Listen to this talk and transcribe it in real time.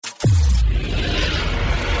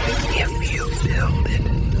grounded.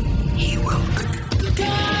 He will.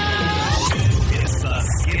 It's the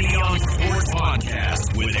Skinny on Sports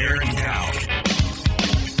Podcast with Aaron Cowk.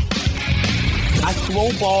 I throw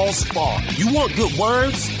balls far. You want good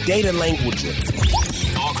words? Data language.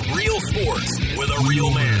 Talk real sports with a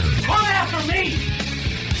real man. Come after me!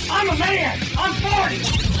 I'm a man! I'm 40!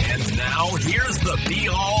 And now, here's the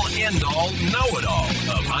be-all, end-all, know-it-all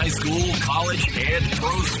of high school, college, and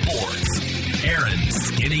pro sports. Aaron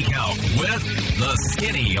Skinny Cowk with the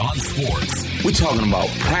Skinny on Sports. We're talking about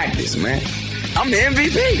practice, man. I'm the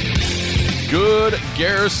MVP. Good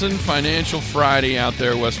Garrison Financial Friday out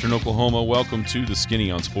there, Western Oklahoma. Welcome to the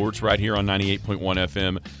Skinny on Sports right here on 98.1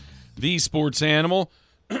 FM, the Sports Animal.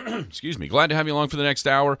 Excuse me. Glad to have you along for the next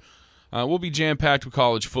hour. We'll be jam-packed with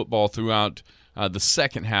college football throughout the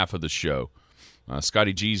second half of the show.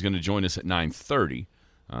 Scotty G is going to join us at 9:30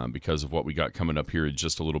 because of what we got coming up here in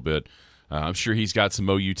just a little bit. I'm sure he's got some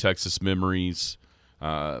OU Texas memories.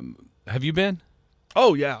 Have you been?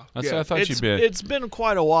 Oh, yeah. I thought you'd been. It's been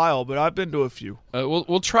quite a while, but I've been to a few.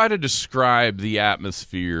 We'll try to describe the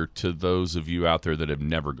atmosphere to those of you out there that have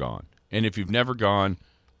never gone. And if you've never gone,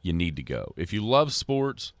 you need to go. If you love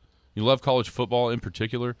sports, you love college football in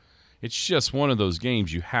particular, it's just one of those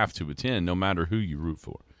games you have to attend no matter who you root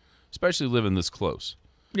for, especially living this close.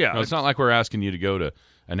 Yeah. It's not like we're asking you to go to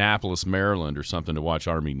Annapolis, Maryland or something to watch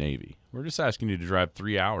Army-Navy. We're just asking you to drive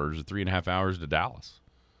 3 hours or 3.5 hours to Dallas.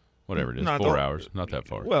 Whatever it is, 4 hours, not that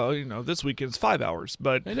far. Well, this weekend's 5 hours,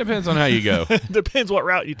 but it depends on how you go. It depends what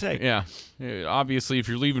route you take. Yeah. Obviously, if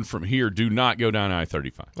you're leaving from here, do not go down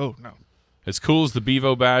I-35. Oh, no. As cool as the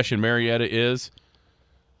Bevo Bash in Marietta is,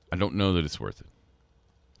 I don't know that it's worth it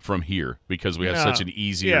from here because we have such an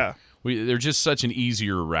easier they're just such an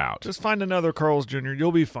easier route. Just find another Carl's Jr.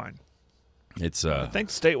 You'll be fine. It's I think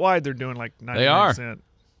statewide they're doing like 99 they are. cent.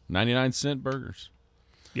 99-cent burgers.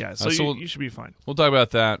 Yeah, so you should be fine. We'll talk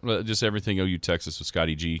about that. Just everything OU Texas with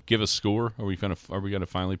Scotty G. Give a score. Are we gonna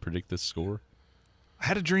finally predict this score? I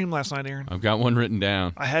had a dream last night, Aaron. I've got one written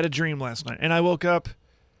down. I had a dream last night, and I woke up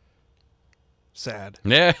sad.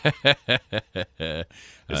 Yeah.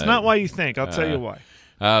 It's not why you think. I'll tell you why.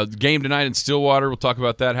 Game tonight in Stillwater. We'll talk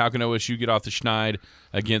about that. How can OSU get off the schneid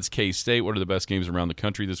against K-State? What are the best games around the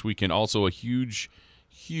country this weekend? Also a huge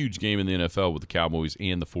game in the NFL with the Cowboys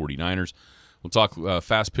and the 49ers. We'll talk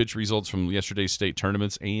fast pitch results from yesterday's state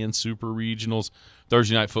tournaments and super regionals.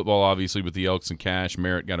 Thursday night football, obviously, with the Elks and Cash.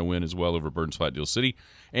 Merritt got a win as well over Burns Flat Deal City.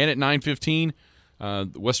 And at 9:15,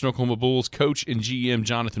 the Western Oklahoma Bulls coach and GM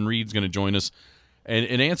Jonathan Reed is going to join us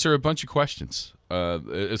and answer a bunch of questions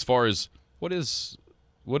as far as what is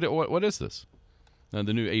this? The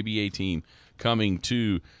new ABA team coming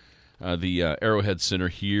to the Arrowhead Center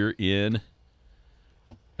here in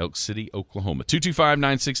Elk City, Oklahoma.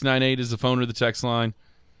 225-9698 is the phone or the text line.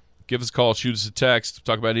 Give us a call, shoot us a text,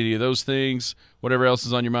 talk about any of those things, whatever else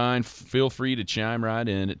is on your mind. Feel free to chime right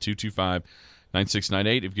in at 225-9698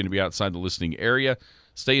 if you're going to be outside the listening area.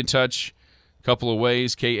 Stay in touch a couple of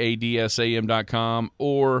ways, kadsam.com,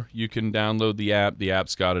 or you can download the app. The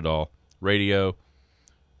app's got it all. Radio,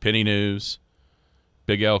 Penny News,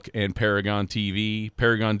 Big Elk, and Paragon TV.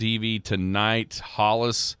 Paragon TV tonight,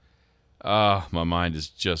 Hollis. My mind is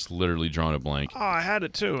just literally drawn a blank. Oh, I had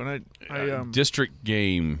it too, and I district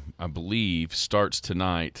game, I believe, starts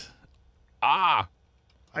tonight. I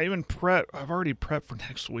even I've already prepped for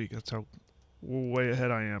next week. That's how way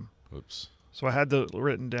ahead I am. Oops. So I had that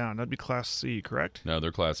written down. That'd be Class C, correct? No,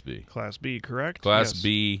 they're Class B. Class B, correct? Class yes.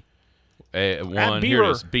 B, one. At Here it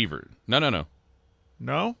Beaver. is. Beaver. No.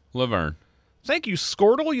 No? Laverne. Thank you,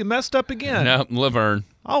 Squirtle. You messed up again. No, Laverne.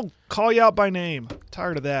 I'll call you out by name.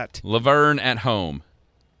 Tired of that. Laverne at home.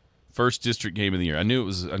 First district game of the year. I knew it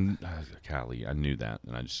was golly, I knew that,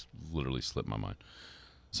 and I just literally slipped my mind.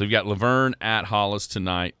 So you've got Laverne at Hollis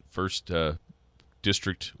tonight. First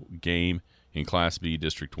district game in Class B,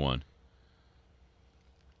 District 1.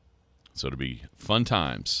 So it'll be fun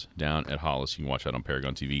times down at Hollis. You can watch that on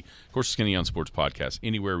Paragon TV. Of course, Skinny on Sports Podcast,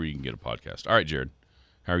 anywhere where you can get a podcast. All right, Jared,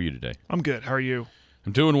 how are you today? I'm good. How are you?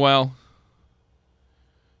 I'm doing well.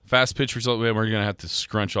 Fast pitch result. We're going to have to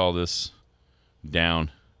scrunch all this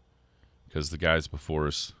down because the guys before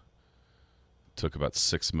us took about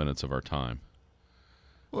 6 minutes of our time.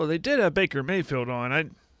 Well, they did have Baker Mayfield on. I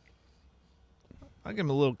give him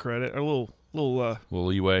a little credit, a little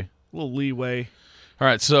leeway. All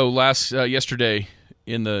right. So yesterday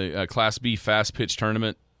in the Class B fast pitch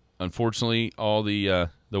tournament, unfortunately, all the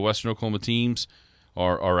Western Oklahoma teams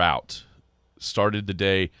are out. Started the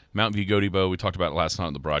day, Mountain View Gotebo, we talked about it last night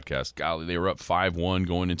on the broadcast. Golly, they were up 5-1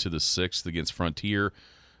 going into the 6th against Frontier.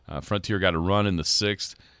 Frontier got a run in the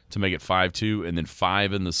 6th to make it 5-2, and then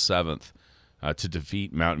 5 in the 7th to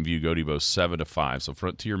defeat Mountain View Gotebo 7-5. So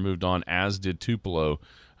Frontier moved on, as did Tupelo.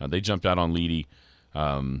 They jumped out on Leedy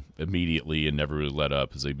immediately and never really let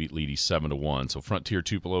up as they beat Leedy 7-1. So Frontier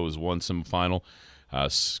Tupelo is one semifinal.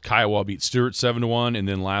 Kiowa beat Stewart 7-1, and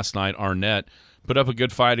then last night Arnett put up a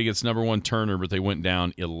good fight against number 1 Turner, but they went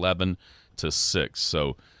down 11-6.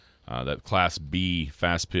 So that Class B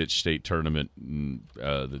fast pitch state tournament,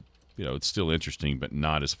 it's still interesting, but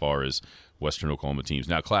not as far as Western Oklahoma teams.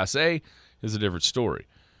 Now Class A is a different story.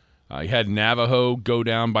 You had Navajo go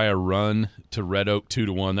down by a run to Red Oak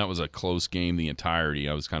 2-1. That was a close game the entirety.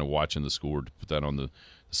 I was kind of watching the score to put that on the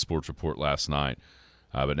sports report last night.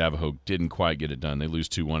 But Navajo didn't quite get it done. They lose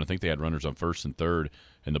 2-1. I think they had runners on first and third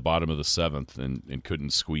in the bottom of the 7th and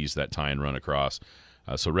couldn't squeeze that tie and run across.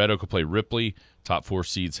 So Red Oak will play Ripley. Top 4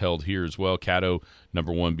 seeds held here as well. Caddo,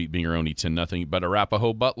 number 1, beat Bingeroni 10-0. But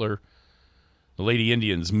Arapahoe Butler, the Lady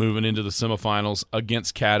Indians, moving into the semifinals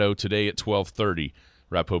against Caddo today at 12:30.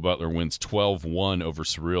 Arapahoe Butler wins 12-1 over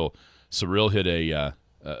Cyril. Cyril hit a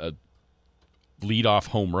leadoff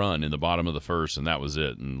home run in the bottom of the first, and that was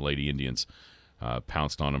it. And Lady Indians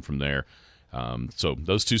pounced on them from there. So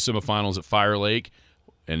those 2 semifinals at Fire Lake,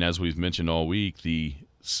 and as we've mentioned all week, the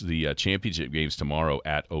championship games tomorrow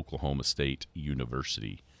at Oklahoma State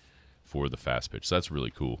University for the fast pitch. So that's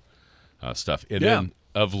really cool stuff. And then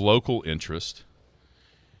of local interest,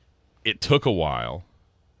 it took a while.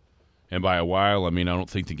 And by a while, I mean, I don't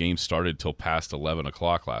think the game started till past 11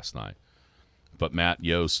 o'clock last night. But Matt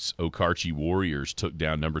Yost's Okarche Warriors took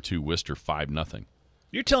down number 2 Worcester 5-0.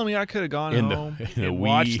 You're telling me I could have gone home and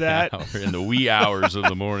watched that? In the wee hours of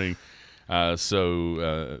the morning.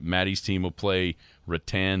 So Maddie's team will play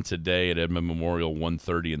Rattan today at Edmond Memorial,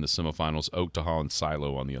 1:30 in the semifinals. Oaktaha and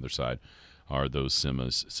Silo on the other side are those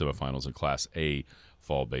semifinals in Class A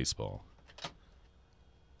fall baseball.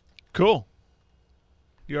 Cool.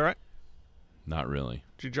 You all right? Not really.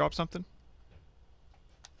 Did you drop something?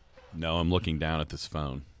 No, I'm looking down at this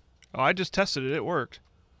phone. Oh, I just tested it. It worked.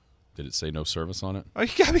 Did it say no service on it? Oh,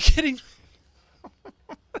 you gotta be kidding me.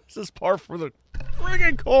 This is par for the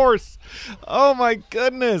friggin' course. Oh, my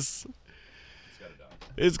goodness.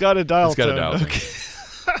 It's got a dial. It's got a dial. Okay.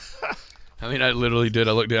 I mean, I literally did.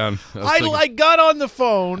 I looked down. I got on the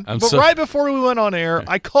phone, right before we went on air,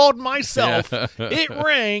 I called myself. Yeah. It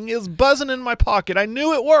rang. It was buzzing in my pocket. I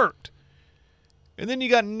knew it worked. And then you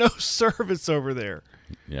got no service over there.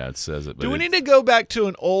 Yeah, it says it. Do we need to go back to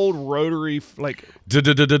an old rotary, like 4,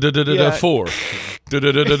 0,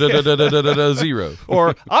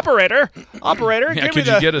 or operator? Yeah, could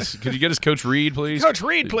you get us Coach Reed, please? Coach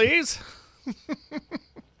Reed, please.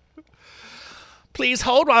 Please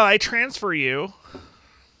hold while I transfer you.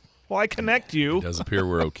 While I connect you. It does appear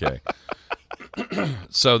we're okay.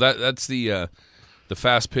 So that's the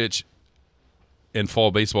fast pitch in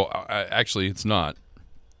fall baseball. Actually, it's not.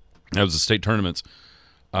 That was the state tournaments.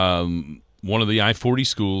 One of the I-40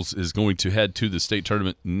 schools is going to head to the state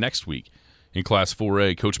tournament next week in Class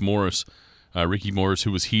 4A. Coach Morris, Ricky Morris,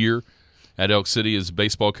 who was here at Elk City as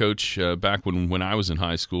baseball coach back when I was in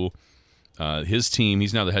high school, his team,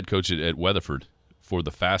 he's now the head coach at Weatherford for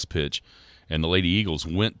the fast pitch, and the Lady Eagles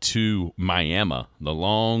went to Miami, the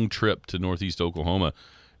long trip to northeast Oklahoma,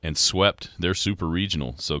 and swept their super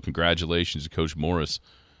regional. So congratulations to Coach Morris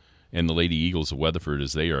and the Lady Eagles of Weatherford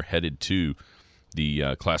as they are headed to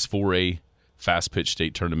the Class 4A fast pitch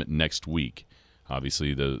state tournament next week.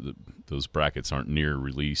 Obviously, those brackets aren't near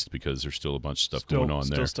released because there's still a bunch of stuff going on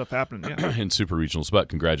there. Still stuff happening, yeah. In super regionals. But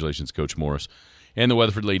congratulations, Coach Morris and the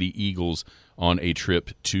Weatherford Lady Eagles on a trip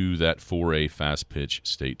to that 4A fast pitch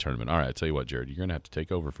state tournament. All right, I tell you what, Jared, you're going to have to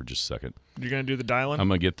take over for just a second. You're going to do the dial-in? I'm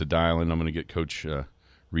going to get the dial-in. I'm going to get Coach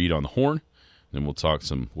Reed on the horn. Then we'll talk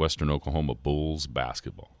some Western Oklahoma Bulls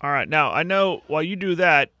basketball. All right. Now, I know while you do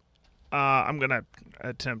that, I'm going to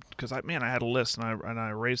attempt, because I had a list and I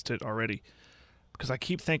erased it already because I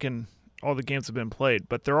keep thinking all the games have been played.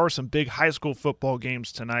 But there are some big high school football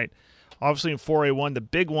games tonight. Obviously in 4A1, the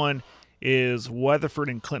big one is Weatherford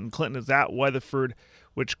and Clinton. Clinton is at Weatherford,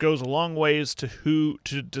 which goes a long ways to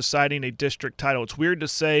deciding a district title. It's weird to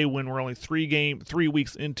say when we're only 3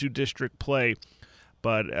 weeks into district play,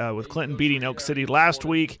 but with Clinton beating Elk City last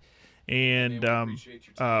week and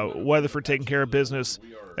Weatherford taking care of business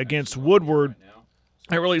against Woodward,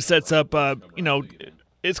 it really sets up,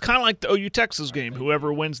 it's kind of like the OU Texas game.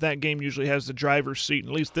 Whoever wins that game usually has the driver's seat.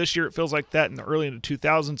 And at least this year it feels like that. In the early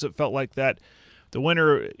 2000s it felt like that. The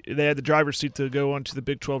winner, they had the driver's seat to go on to the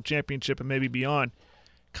Big 12 championship and maybe beyond.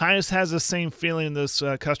 Kind of has the same feeling in this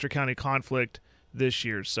Custer County conflict this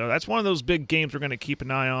year. So that's one of those big games we're going to keep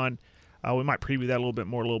an eye on. We might preview that a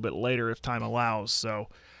little bit later if time allows. So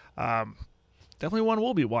definitely one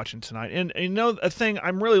we'll be watching tonight. And you know, a thing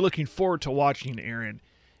I'm really looking forward to watching, Aaron,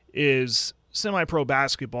 is semi-pro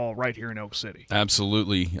basketball right here in Elk City.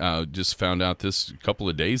 Absolutely. Just found out this a couple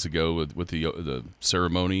of days ago with the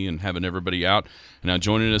ceremony and having everybody out. And now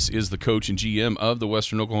joining us is the coach and GM of the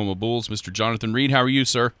Western Oklahoma Bulls, Mr. Jonathan Reed. How are you,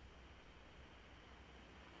 sir?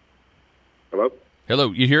 Hello?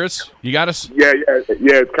 Hello, you hear us? You got us? Yeah,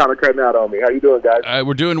 it's kind of cutting out on me. How you doing, guys?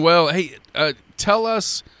 We're doing well. Hey, tell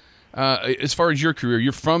us, as far as your career,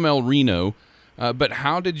 you're from El Reno, but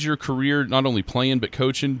how did your career, not only playing but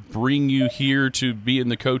coaching, bring you here to being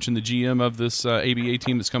the coach and the GM of this ABA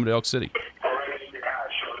team that's coming to Elk City?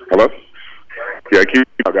 Hello? Yeah, keep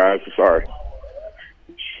going, guys. Sorry.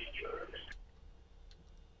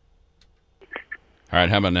 All right,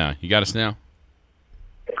 how about now? You got us now?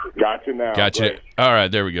 Gotcha now. Gotcha. Great. All right,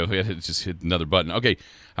 there we go. We just hit another button. Okay,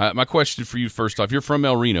 my question for you first off, you're from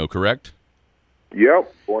El Reno, correct?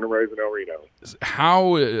 Yep, born and raised in El Reno.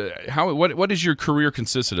 What has your career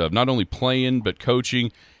consisted of? Not only playing but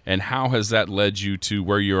coaching, and how has that led you to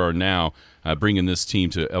where you are now, bringing this team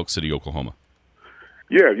to Elk City, Oklahoma?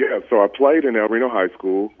 Yeah. So I played in El Reno High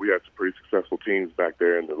School. We had some pretty successful teams back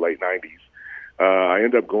there in the late 90s. I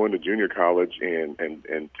ended up going to junior college in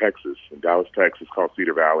Texas, in Dallas, Texas, called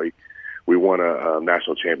Cedar Valley. We won a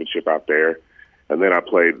national championship out there. And then I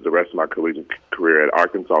played the rest of my collegiate career at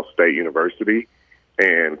Arkansas State University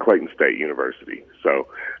and Clayton State University. So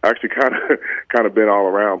I actually kind of been all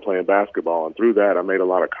around playing basketball. And through that, I made a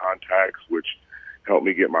lot of contacts, which helped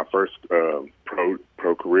me get my first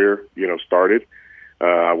pro career, started.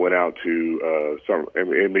 I went out to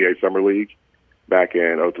NBA Summer League back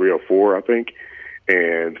in 03-04, I think.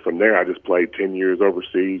 And from there, I just played 10 years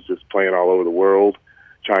overseas, just playing all over the world,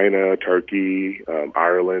 China, Turkey,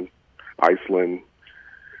 Ireland, Iceland,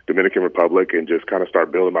 Dominican Republic, and just kind of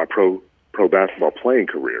start building my pro basketball playing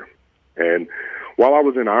career. And while I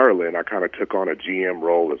was in Ireland, I kind of took on a GM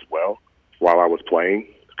role as well while I was playing,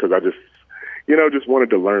 because I just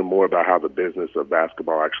wanted to learn more about how the business of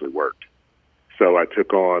basketball actually worked. So I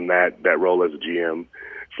took on that role as a GM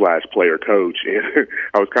 / player coach, and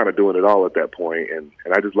I was kind of doing it all at that point, and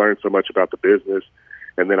I just learned so much about the business,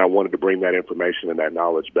 and then I wanted to bring that information and that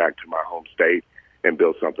knowledge back to my home state and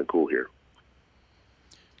build something cool here.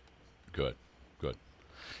 Good.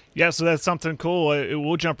 Yeah, so that's something cool.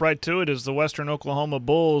 We'll jump right to it. Is the Western Oklahoma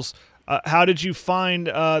Bulls. How did you find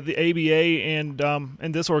the ABA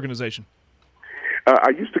and this organization? I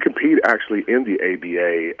used to compete actually in the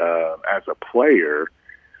ABA as a player.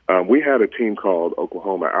 We had a team called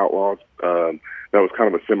Oklahoma Outlaws. That was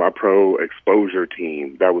kind of a semi-pro exposure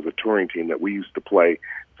team. That was a touring team that we used to play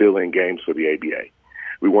fill-in games for the ABA.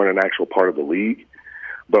 We weren't an actual part of the league,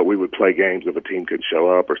 but we would play games if a team could show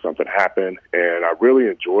up or something happened. And I really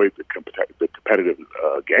enjoyed the competitive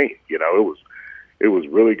game. It was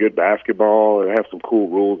really good basketball. It had some cool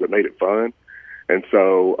rules that made it fun. And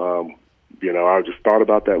so, I just thought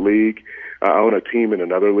about that league. I own a team in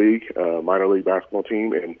another league, minor league basketball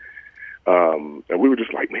team, and we were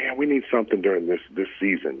just like, man, we need something during this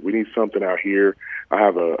season. We need something out here. I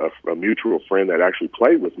have a mutual friend that actually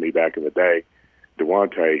played with me back in the day,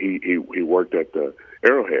 Devontae. He worked at the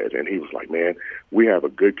Arrowhead, and he was like, man, we have a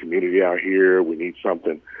good community out here. We need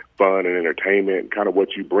something fun and entertainment, kind of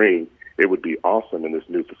what you bring. It would be awesome in this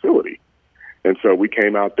new facility. And so we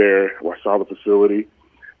came out there. I saw the facility,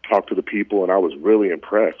 talked to the people, and I was really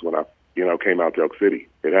impressed when I came out to Elk City.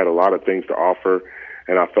 It had a lot of things to offer,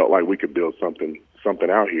 and I felt like we could build something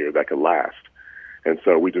out here that could last. And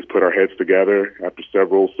so we just put our heads together after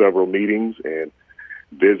several meetings and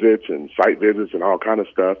visits and site visits and all kind of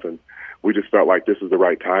stuff, and we just felt like this is the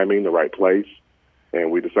right timing, the right place,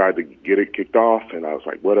 and we decided to get it kicked off. And I was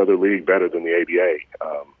like, what other league better than the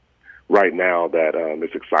ABA right now that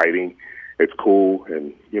it's exciting, it's cool,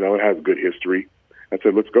 and, it has good history. I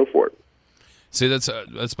said, let's go for it. See, that's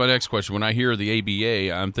my next question. When I hear the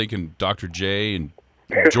ABA, I'm thinking Dr. J and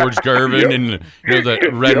George Gervin and the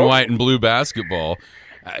red and white and blue basketball.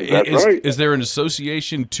 Is there an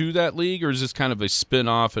association to that league, or is this kind of a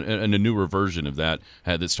spin-off and a newer version of that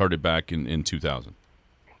that started back in 2000?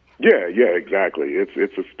 Yeah, exactly.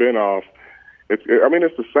 It's a spin-off. It's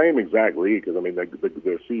the same exact league because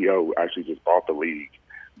the CEO actually just bought the league,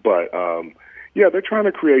 but they're trying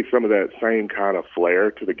to create some of that same kind of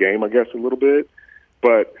flair to the game, I guess, a little bit.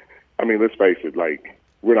 But let's face it,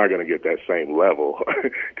 we're not going to get that same level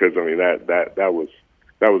because that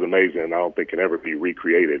was amazing, and I don't think can ever be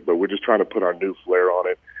recreated. But we're just trying to put our new flair on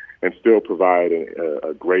it and still provide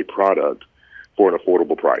a great product for an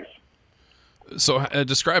affordable price. So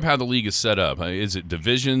describe how the league is set up. Is it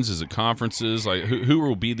divisions? Is it conferences? Like who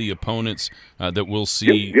will be the opponents that we'll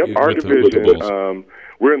see? Yep. Our division. With the Bulls?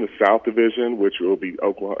 We're in the South Division, which will be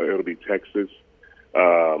Oklahoma. It'll be Texas,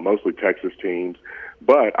 mostly Texas teams.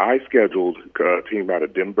 But I scheduled a team out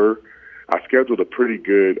of Denver. I scheduled a pretty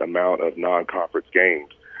good amount of non-conference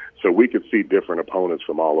games, so we could see different opponents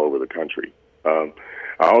from all over the country. I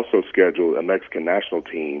also scheduled a Mexican national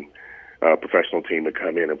team, professional team, to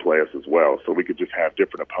come in and play us as well, so we could just have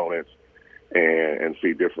different opponents and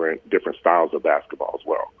see different styles of basketball as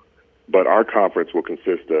well. But our conference will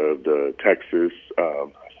consist of the Texas,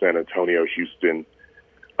 San Antonio, Houston.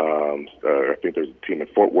 I think there's a team in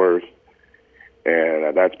Fort Worth,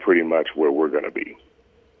 and that's pretty much where we're going to be.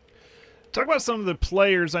 Talk about some of the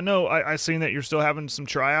players. I know I've seen that you're still having some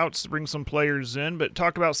tryouts to bring some players in, but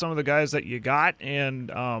talk about some of the guys that you got and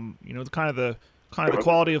the kind of the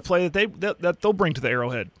quality of play that they'll bring to the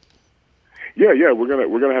Arrowhead. Yeah, we're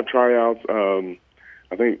gonna have tryouts.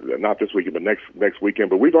 I think not this weekend, but next weekend.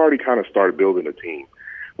 But we've already kind of started building a team.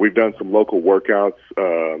 We've done some local workouts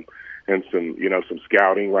and some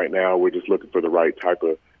scouting right now. We're just looking for the right type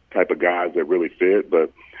of guys that really fit.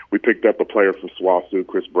 But we picked up a player from SWOSU,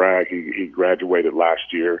 Chris Bragg. He graduated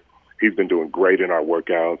last year. He's been doing great in our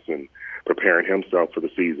workouts and preparing himself for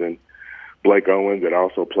the season. Blake Owens, that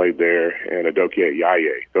also played there, and Adokia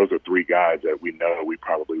Yaye. Those are three guys that we know we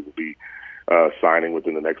probably will be signing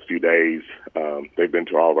within the next few days. They've been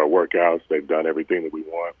to all of our workouts. They've done everything that we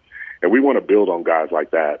want. And we want to build on guys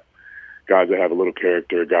like that, guys that have a little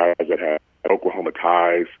character, guys that have Oklahoma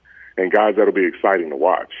ties, and guys that'll be exciting to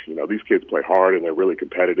watch. These kids play hard and they're really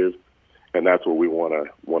competitive, and that's what we want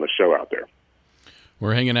to show out there.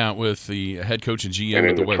 We're hanging out with the head coach and GM and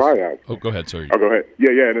at the West. Tryouts. Oh, go ahead, sorry. Oh, go ahead.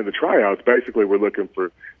 Yeah, and in the tryouts, basically we're looking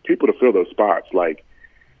for people to fill those spots. Like,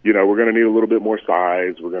 we're going to need a little bit more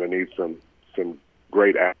size. We're going to need some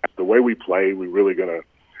great athletes. The way we play, we're really going to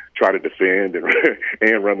try to defend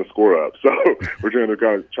and run the score up. So we're going to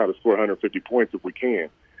try to score 150 points if we can.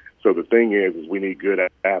 So the thing is we need good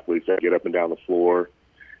athletes that get up and down the floor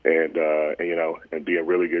and be in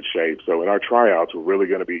really good shape. So in our tryouts, we're really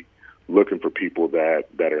going to be looking for people that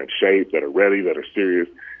are in shape, that are ready, that are serious,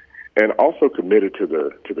 and also committed to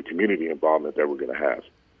the community involvement that we're going to have.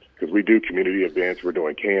 Because we do community events, we're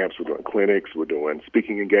doing camps, we're doing clinics, we're doing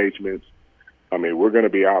speaking engagements. I mean, we're going to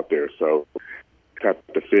be out there. So they have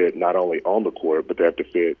to fit not only on the court, but they have to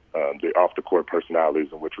fit the off-the-court personalities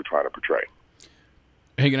in which we're trying to portray.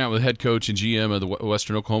 Hanging out with head coach and GM of the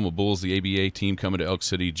Western Oklahoma Bulls, the ABA team coming to Elk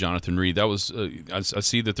City, Jonathan Reed. That was I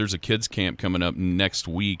see that there's a kids camp coming up next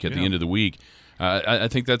week at the end of the week. I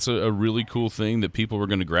think that's a really cool thing that people are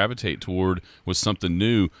going to gravitate toward with something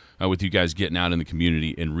new with you guys getting out in the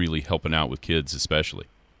community and really helping out with kids especially.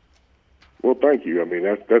 Well, thank you. I mean,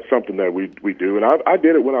 that's something that we do. And I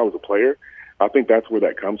did it when I was a player. I think that's where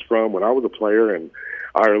that comes from. When I was a player in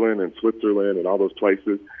Ireland and Switzerland and all those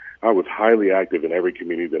places, I was highly active in every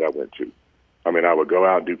community that I went to. I mean, I would go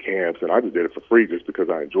out and do camps, and I just did it for free just because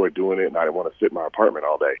I enjoyed doing it and I didn't want to sit in my apartment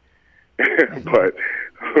all day. but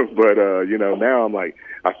now I'm like,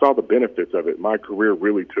 I saw the benefits of it. My career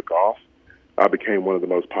really took off. I became one of the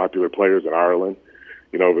most popular players in Ireland,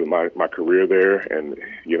 over my career there. And,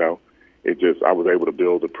 I was able to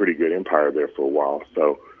build a pretty good empire there for a while.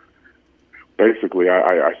 So basically,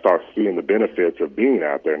 I start seeing the benefits of being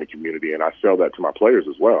out there in the community, and I sell that to my players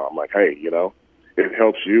as well. I'm like, hey, it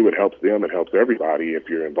helps you, it helps them, it helps everybody if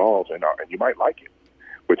you're involved, and you might like it.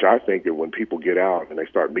 Which I think that when people get out and they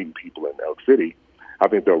start meeting people in Elk City, I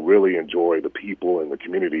think they'll really enjoy the people and the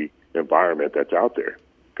community environment that's out there,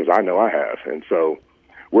 because I know I have. And so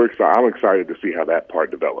I'm excited to see how that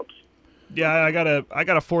part develops. Yeah, I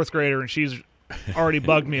got a fourth grader, and she's already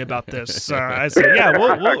bugged me about this. I said, yeah,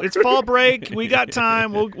 we'll it's fall break. We got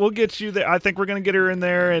time. We'll get you there. I think we're going to get her in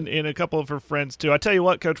there and a couple of her friends too. I tell you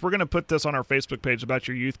what, Coach, we're going to put this on our Facebook page about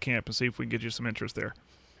your youth camp and see if we can get you some interest there.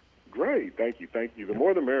 Great. Thank you. The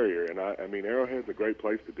more the merrier. And I mean, Arrowhead's a great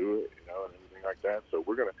place to do it, and everything like that. So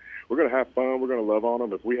we're gonna have fun. We're gonna love on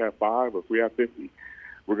them. If we have 5 or if we have 50,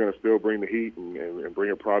 we're gonna still bring the heat and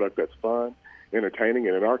bring a product that's fun, entertaining.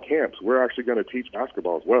 And in our camps, we're actually gonna teach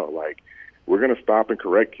basketball as well. Like, we're gonna stop and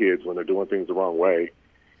correct kids when they're doing things the wrong way.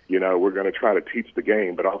 We're gonna try to teach the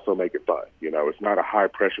game, but also make it fun. It's not a high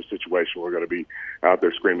pressure situation. We're gonna be out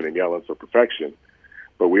there screaming and yelling for perfection.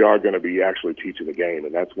 But we are going to be actually teaching the game,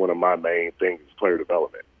 and that's one of my main things is player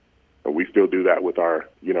development. And we still do that with our,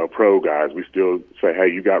 pro guys. We still say, hey,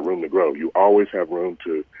 you got room to grow. You always have room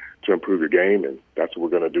to improve your game, and that's what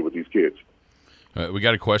we're going to do with these kids. We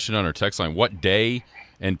got a question on our text line. What day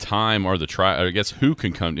and time are the I guess who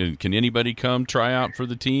can come? Can anybody come try out for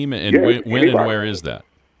the team? And Yes, when and where is that?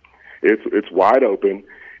 It's wide open.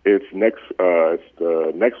 It's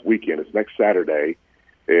next weekend. It's next Saturday.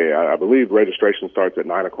 I believe registration starts at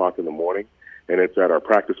 9:00 in the morning, and it's at our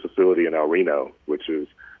practice facility in El Reno, which is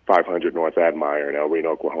 500 North Admire in El Reno,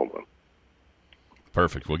 Oklahoma.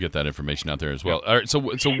 Perfect. We'll get that information out there as well. All right. So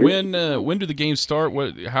when do the games start?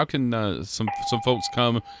 How can some folks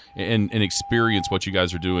come and experience what you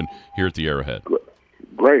guys are doing here at the Arrowhead?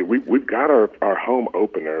 Great. We've got our home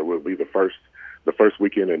opener will be the first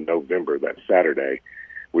weekend in November. That Saturday.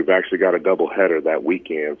 We've actually got a doubleheader that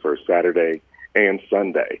weekend for Saturday and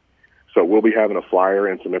Sunday. So we'll be having a flyer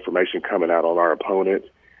and some information coming out on our opponent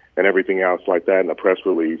and everything else like that in the press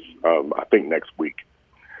release, I think next week.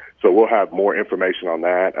 So we'll have more information on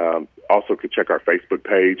that. Also could check our Facebook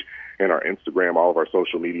page and our Instagram. All of our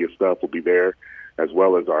social media stuff will be there, as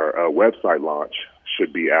well as our website launch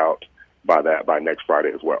should be out by next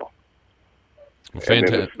Friday as well. Well, and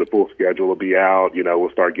then the full schedule will be out.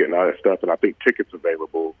 We'll start getting all that stuff, and I think tickets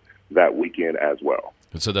available that weekend as well.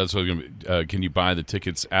 So that's what going to be. Can you buy the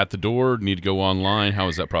tickets at the door? Need to go online? How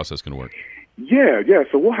is that process going to work? Yeah.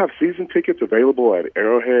 So we'll have season tickets available at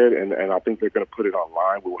Arrowhead, and I think they're going to put it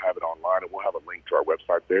online. We'll have it online, and we'll have a link to our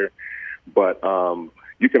website there. But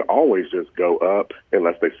you can always just go up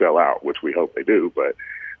unless they sell out, which we hope they do. But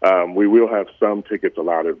we will have some tickets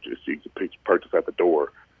allowed to just purchase at the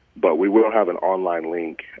door. But we will have an online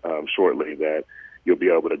link shortly that you'll be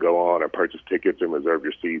able to go on and purchase tickets and reserve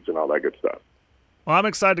your seats and all that good stuff. Well, I'm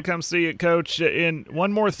excited to come see it, Coach. And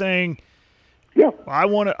one more thing. Yeah. I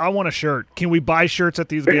want a shirt. Can we buy shirts at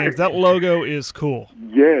these games? That logo is cool.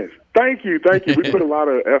 Yes. Thank you. We put a lot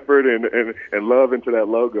of effort and love into that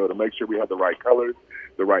logo to make sure we have the right colors,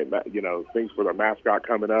 the right things for the mascot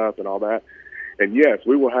coming up and all that. And yes,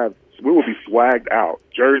 we will be swagged out.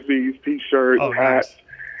 Jerseys, T-shirts, hats. Nice.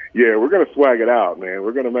 Yeah, we're going to swag it out, man.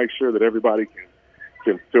 We're going to make sure that everybody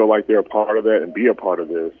can feel like they're a part of it and be a part of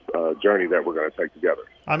this journey that we're going to take together.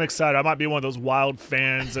 I'm excited. I might be one of those wild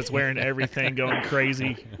fans that's wearing everything, going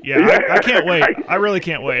crazy. Yeah, I can't wait. I really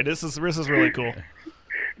can't wait. This is really cool.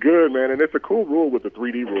 Good, man, and it's a cool rule with the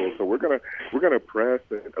 3D rule. So we're gonna press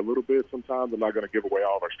a little bit. Sometimes I'm not going to give away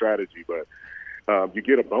all of our strategy, but you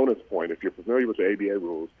get a bonus point if you're familiar with the ABA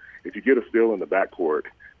rules. If you get a steal in the backcourt,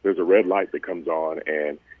 there's a red light that comes on,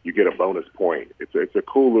 and you get a bonus point. It's a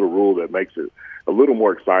cool little rule that makes it a little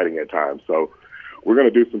more exciting at times. So we're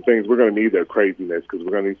going to do some things. We're going to need their craziness because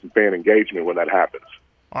we're going to need some fan engagement when that happens.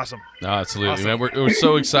 Awesome. Absolutely, awesome. Man. We're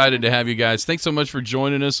so excited to have you guys. Thanks so much for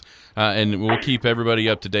joining us, and we'll keep everybody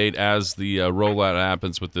up to date as the rollout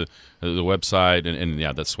happens with the website and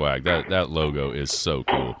that swag. That logo is so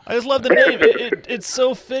cool. I just love the name. It's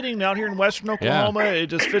so fitting out here in Western Oklahoma. Yeah. It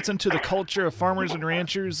just fits into the culture of farmers and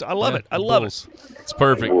ranchers. I love it. I love it. It's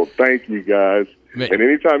perfect. Well, thank you, guys. Man. And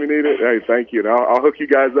anytime you need it, hey, thank you. And I'll hook you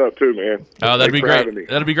guys up too, man. Oh, that'd be great.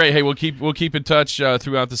 That'd be great. Hey, we'll keep in touch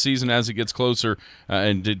throughout the season as it gets closer,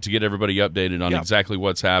 and to get everybody updated on exactly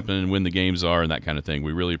what's happening, when the games are, and that kind of thing.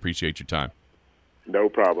 We really appreciate your time. No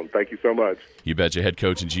problem. Thank you so much. You betcha. Head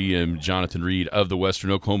coach and GM Jonathan Reed of the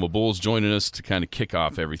Western Oklahoma Bulls joining us to kind of kick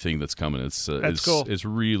off everything that's coming. It's cool. It's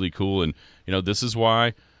really cool, and this is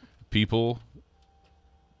why people.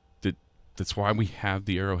 That's why we have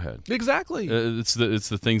the Arrowhead. Exactly. It's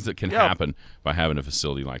the things that can happen by having a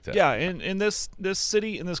facility like that. Yeah, and this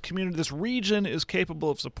city and this community, this region is capable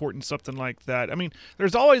of supporting something like that. I mean,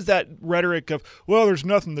 there's always that rhetoric of, well, there's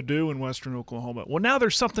nothing to do in Western Oklahoma. Well, now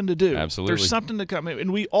there's something to do. Absolutely. There's something to come.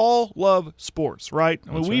 And we all love sports, right?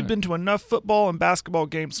 I mean, we've been to enough football and basketball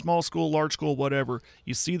games, small school, large school, whatever.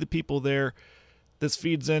 You see the people there. This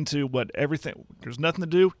feeds into everything. There's nothing to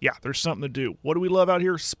do. Yeah, there's something to do. What do we love out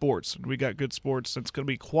here? Sports. We got good sports. It's going to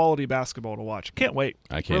be quality basketball to watch. Can't wait.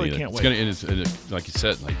 I can't really either. Can't wait. And like you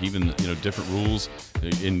said, like even different rules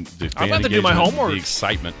in the fan I'm about to do my homework. The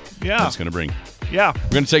excitement Yeah. it's going to bring. Yeah. We're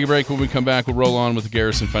going to take a break. When we come back, we'll roll on with the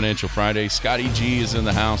Garrison Financial Friday. Scotty G is in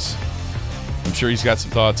the house. I'm sure he's got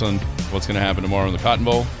some thoughts on what's going to happen tomorrow in the Cotton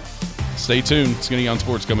Bowl. Stay tuned. Skinny on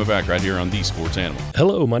Sports coming back right here on The Sports Animal.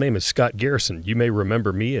 Hello, my name is Scott Garrison. You may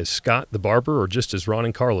remember me as Scott the Barber or just as Ron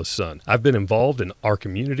and Carla's son. I've been involved in our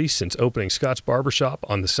community since opening Scott's Barbershop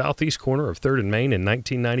on the southeast corner of 3rd and Main in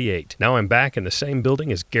 1998. Now I'm back in the same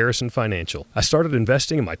building as Garrison Financial. I started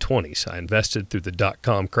investing in my 20s. I invested through the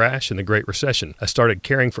dot-com crash and the Great Recession. I started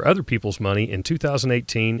caring for other people's money in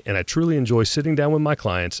 2018, and I truly enjoy sitting down with my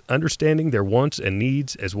clients, understanding their wants and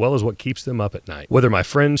needs as well as what keeps them up at night. Whether my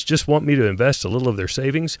friends just want me me to invest a little of their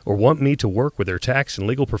savings, or want me to work with their tax and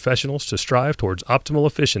legal professionals to strive towards optimal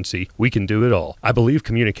efficiency, we can do it all. I believe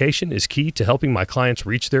communication is key to helping my clients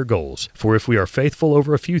reach their goals. For if we are faithful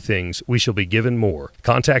over a few things, we shall be given more.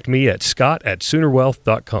 Contact me at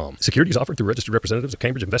scott@soonerwealth.com. Securities offered through registered representatives of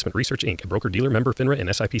Cambridge Investment Research, Inc., a broker-dealer member FINRA and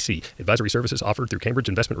SIPC. Advisory services offered through Cambridge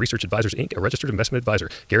Investment Research Advisors, Inc., a registered investment advisor.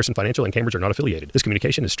 Garrison Financial and Cambridge are not affiliated. This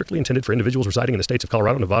communication is strictly intended for individuals residing in the states of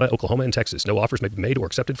Colorado, Nevada, Oklahoma, and Texas. No offers may be made or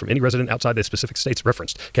accepted from any resident outside the specific states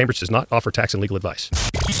referenced. Cambridge does not offer tax and legal advice.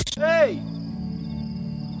 Hey!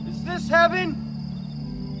 Is this heaven?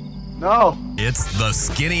 No. It's the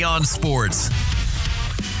Skinny on Sports.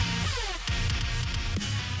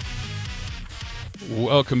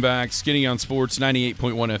 Welcome back. Skinny on Sports,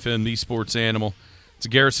 98.1 FM, the sports animal. It's a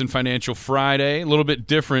Garrison Financial Friday. A little bit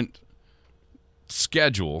different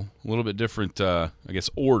schedule, a little bit different,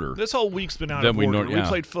 order. This whole week's been out of order. We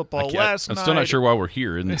played football last night. I'm still not sure why we're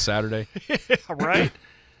here. Isn't it Saturday? Yeah, right.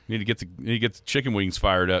 Need to get the chicken wings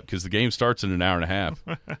fired up because the game starts in an hour and a half.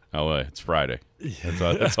 It's Friday.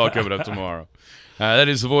 That's all coming up tomorrow. That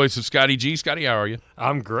is the voice of Scotty G. Scotty, how are you?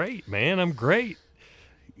 I'm great, man. I'm great.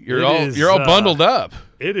 You're all bundled up.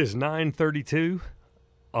 It is 9:32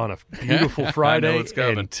 on a beautiful Friday,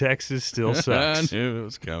 and Texas still sucks. I knew it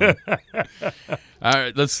was coming. All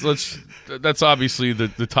right, that's obviously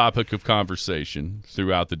the topic of conversation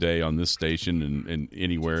throughout the day on this station and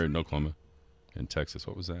anywhere in Oklahoma and Texas.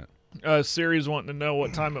 What was that? Siri's wanting to know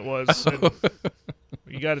what time it was. And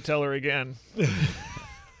you got to tell her again.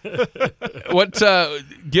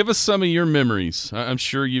 Give us some of your memories. I'm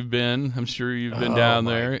sure you've been down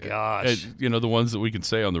there. Gosh. The ones that we can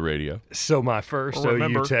say on the radio. So my first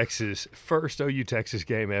OU Texas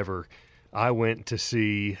game ever, I went to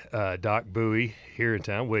see Doc Bowie here in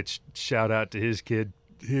town, which shout out to his kid.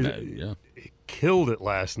 He killed it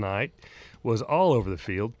last night. Was all over the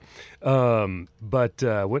field. But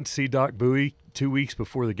went to see Doc Bowie 2 weeks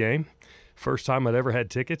before the game. First time I'd ever had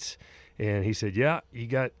tickets. And he said, "Yeah, you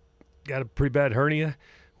got a pretty bad hernia.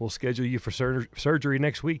 We'll schedule you for surgery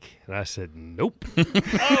next week." And I said, "Nope."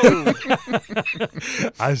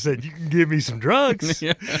 I said, "You can give me some drugs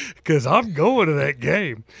because I'm going to that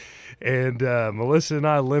game." And Melissa and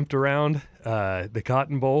I limped around the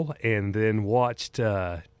Cotton Bowl and then watched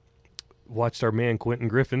our man Quentin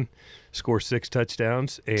Griffin score 6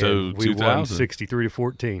 touchdowns, and we won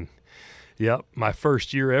 63-14. Yep, my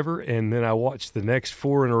first year ever, and then I watched the next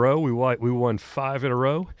 4 in a row. We won 5 in a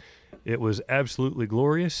row. It was absolutely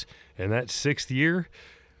glorious, and that 6th year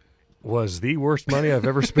was the worst money I've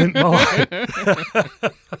ever spent in my life.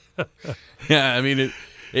 Yeah, I mean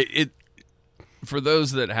it. For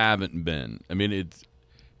those that haven't been, I mean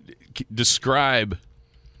describe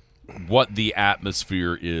what the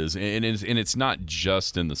atmosphere is, and it's not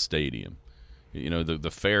just in the stadium. The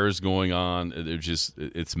fairs going on.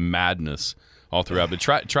 It's madness all throughout. But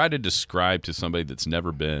try to describe to somebody that's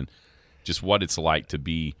never been just what it's like to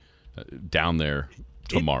be down there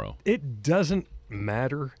tomorrow. It doesn't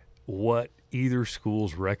matter what either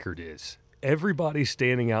school's record is. Everybody's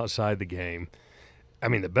standing outside the game. I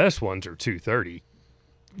mean, the best ones are 2:30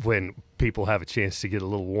 when people have a chance to get a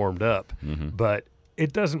little warmed up. Mm-hmm. But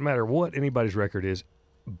it doesn't matter what anybody's record is.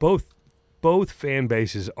 Both fan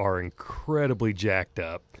bases are incredibly jacked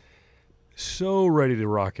up, so ready to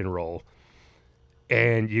rock and roll.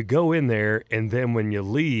 And you go in there, and then when you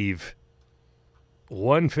leave,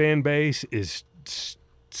 one fan base is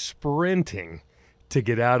sprinting to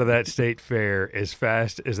get out of that state fair as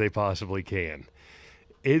fast as they possibly can.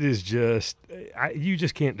 It is just you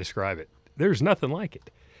just can't describe it. There's nothing like it.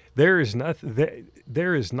 There is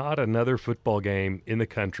not another football game in the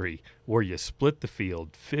country where you split the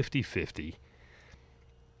field 50-50.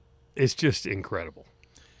 It's just incredible.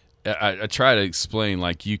 I try to explain,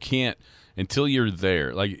 you can't until you're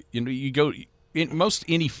there. You go in most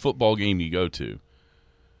any football game you go to,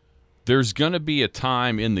 there's going to be a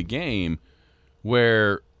time in the game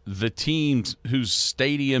where the team whose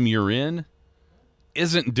stadium you're in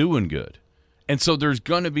isn't doing good. And so there's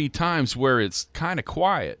going to be times where it's kind of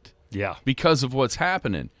quiet because of what's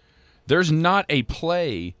happening. There's not a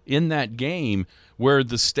play in that game where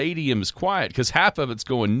the stadium is quiet because half of it's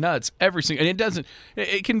going nuts every single. And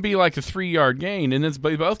it can be like a 3-yard gain, and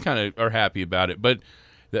they both kind of are happy about it. But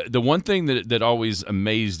the one thing that always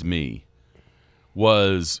amazed me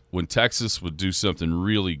was when Texas would do something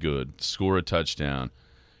really good, score a touchdown,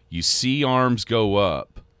 you see arms go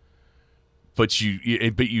up, but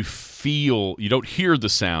you feel, you don't hear the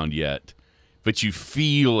sound yet, but you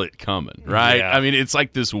feel it coming, right? Yeah. I mean, it's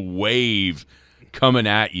like this wave coming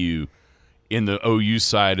at you in the OU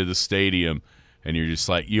side of the stadium, and you're just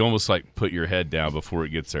you almost put your head down before it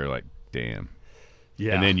gets there, damn.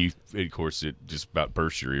 Yeah. And then of course, it just about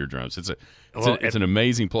bursts your eardrums. It's an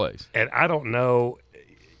amazing place. And I don't know,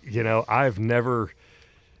 I've never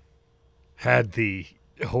had the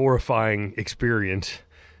horrifying experience,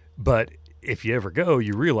 but if you ever go,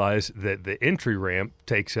 you realize that the entry ramp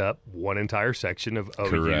takes up one entire section of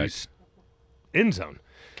OU's end zone.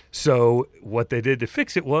 So what they did to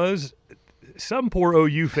fix it was some poor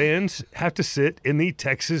OU fans have to sit in the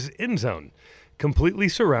Texas end zone, completely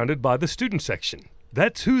surrounded by the student section.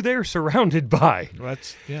 That's who they're surrounded by.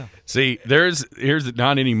 See, here's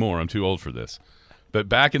not anymore. I'm too old for this. But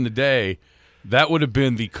back in the day, that would have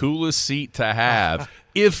been the coolest seat to have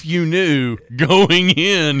if you knew going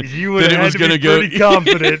in you would that it have was going to go. Pretty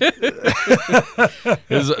confident.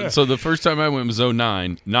 So the first time I went was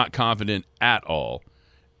 2009, not confident at all.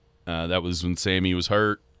 That was when Sammy was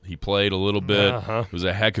hurt. He played a little bit. It was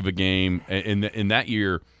a heck of a game. And in that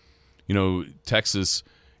year, Texas,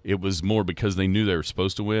 it was more because they knew they were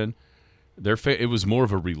supposed to win. It was more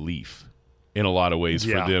of a relief in a lot of ways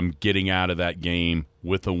for them getting out of that game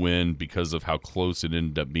with a win because of how close it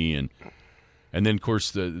ended up being. And then, of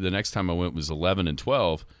course, the next time I went was 11 and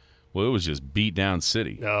 12. Well, it was just beat down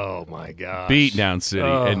city. Oh, my gosh. Beat down city.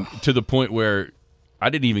 Oh. And to the point where I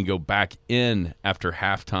didn't even go back in after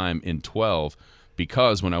halftime in 12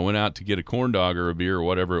 because when I went out to get a corn dog or a beer or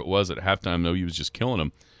whatever it was at halftime, though, he was just killing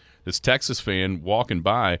them. This Texas fan walking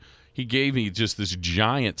by, he gave me just this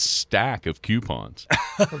giant stack of coupons.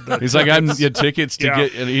 He's like, "I'm get tickets to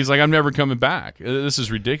get," and he's like, "I'm never coming back. This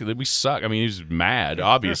is ridiculous. We suck." I mean, he's mad,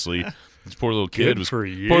 obviously. This poor little kid was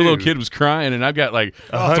crying, and I've got like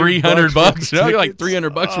 $300 bucks. I got like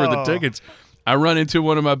 $300 worth of tickets. I run into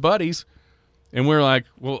one of my buddies, and we're like,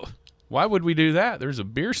 "Well, why would we do that? There's a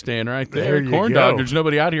beer stand right there. Corn dog. There's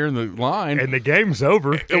nobody out here in the line, and the game's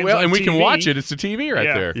over. And we can watch it. It's the TV right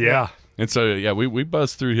there. Yeah." And so, we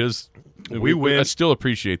buzzed through his. I still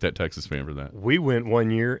appreciate that Texas fan for that. We went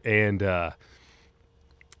one year, and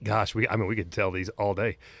we could tell these all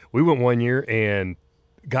day. We went one year and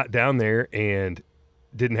got down there and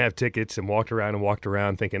didn't have tickets and walked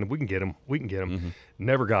around thinking we can get them. Mm-hmm.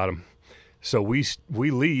 Never got them. So we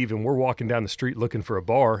leave and we're walking down the street looking for a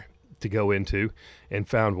bar to go into and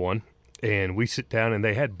found one. And we sit down, and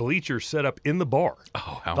they had bleachers set up in the bar.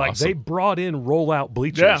 Oh, how awesome. They brought in roll-out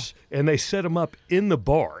bleachers, and they set them up in the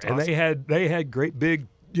bar. That's and awesome. They had great big,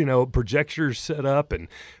 projectors set up, and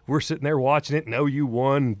we're sitting there watching it, and OU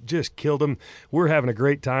won, just killed them. We're having a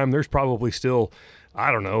great time. There's probably still,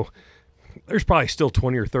 there's probably still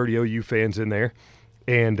 20 or 30 OU fans in there.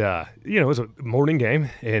 And, it was a morning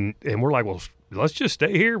game, and we're like, well, let's just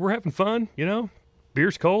stay here. We're having fun,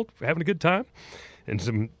 Beer's cold. We're having a good time. And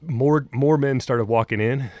some more men started walking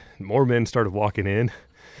in.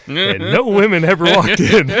 And no women ever walked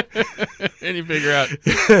in. And you figure out,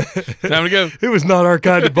 time to go. It was not our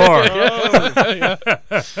kind of bar.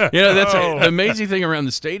 That's the amazing thing around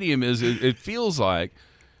the stadium is it feels like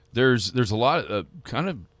there's a lot of kind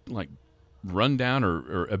of like rundown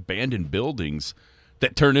or abandoned buildings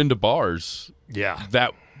that turn into bars. Yeah.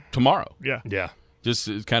 That tomorrow. Yeah.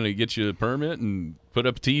 Just kind of get you a permit and put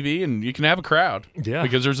up a TV, and you can have a crowd. Yeah.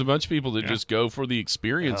 Because there's a bunch of people that just go for the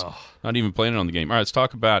experience, not even planning on the game. All right, let's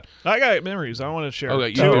talk about – I got memories I want to share.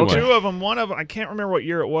 Okay, two of them. One of them, I can't remember what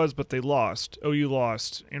year it was, but they lost. OU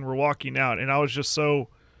lost, and we're walking out, and I was just so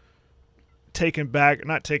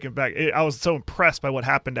I was so impressed by what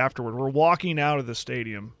happened afterward. We're walking out of the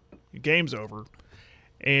stadium. The game's over,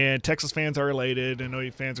 and Texas fans are elated, and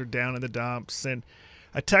OU fans are down in the dumps, and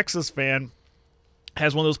a Texas fan –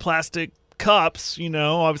 has one of those plastic cups,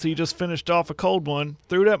 obviously he just finished off a cold one,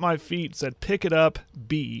 threw it at my feet, said, "Pick it up,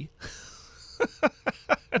 B."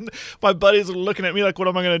 And my buddies are looking at me like, what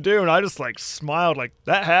am I going to do? And I just smiled like,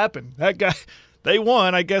 that happened. That guy, they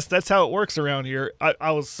won. I guess that's how it works around here.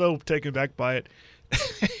 I was so taken back by it.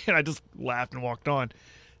 And I just laughed and walked on.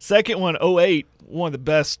 Second one, 2008, one of the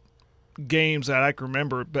best games that I can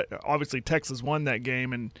remember, but obviously Texas won that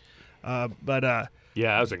game. And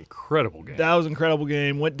yeah, that was an incredible game. That was an incredible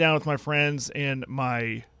game. Went down with my friends and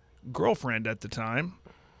my girlfriend at the time,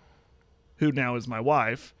 who now is my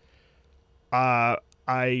wife.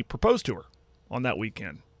 I proposed to her on that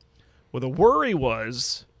weekend. Well, the worry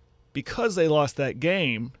was because they lost that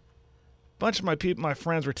game, a bunch of my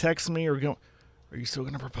friends were texting me or going, "Are you still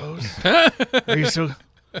going to propose? Are you still?"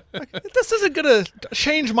 This isn't going to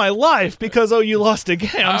change my life because you lost a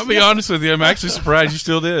game. I'll be honest with you. I'm actually surprised you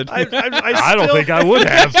still did. I don't think I would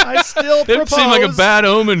have. I still proposed. It seemed like a bad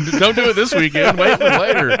omen. Don't do it this weekend. Wait for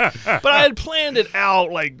later. But I had planned it out.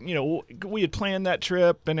 We had planned that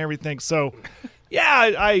trip and everything. So,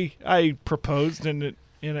 yeah, I proposed, and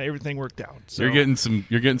and everything worked out. So You're getting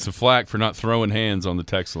some flack for not throwing hands on the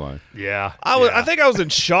text line. Yeah. I think I was in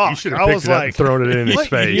shock. You should have I picked was it up like, and thrown it in his what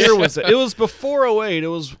face. year was it? It was before 08. It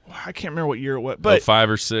was, I can't remember what year it was, but 5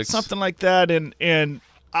 or 6. something like that. And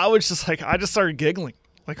I was just like, I just started giggling.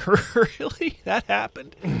 Like, really? That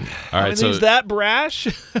happened? All right, so he's that brash?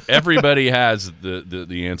 everybody has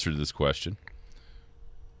the answer to this question.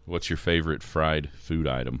 What's your favorite fried food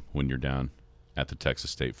item when you're down at the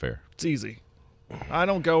Texas State Fair? It's easy. I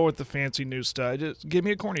don't go with the fancy new stuff. Just give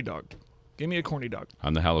me a corny dog. Give me a corny dog.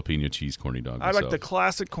 I'm the jalapeno cheese corny dog. I like the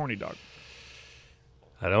classic corny dog.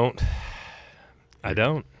 I don't.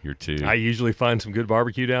 You're too. I usually find some good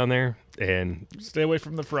barbecue down there. And, Stay away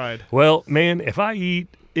from the fried. well, man, if I eat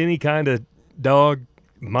any kind of dog,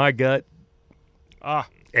 my gut.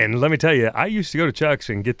 And let me tell you, I used to go to Chuck's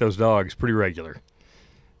and get those dogs pretty regular.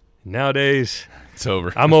 Nowadays, It's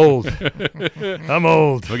over. I'm old. I'm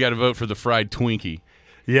old. We got to vote for the fried Twinkie.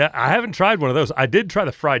 Yeah, I haven't tried one of those. I did try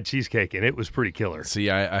the fried cheesecake, and it was pretty killer.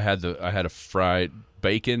 See, I had a fried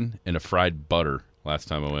bacon and a fried butter last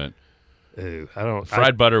time I went. Ooh, I don't.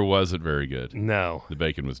 Fried butter wasn't very good. No. The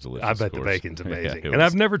bacon was delicious. I bet of the course. bacon's amazing. Yeah, And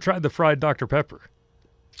I've never tried the fried Dr. Pepper.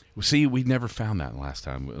 See, we never found that last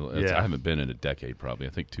time. Yeah. I haven't been in a decade, probably.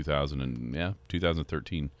 I think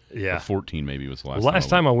 2013. Yeah. Or 14 maybe was the last. Last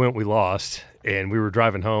time I went, we lost, and we were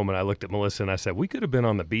driving home, and I looked at Melissa, and I said, we could have been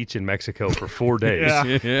on the beach in Mexico for 4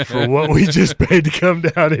 days for what we just paid to come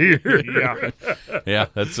down here. Yeah. Yeah,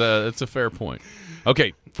 that's a fair point.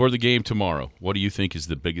 Okay, for the game tomorrow, what do you think is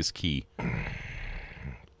the biggest key?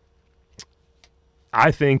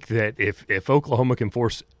 I think that if Oklahoma can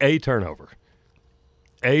force a turnover,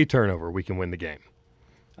 we can win the game.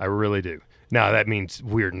 I really do. Now that means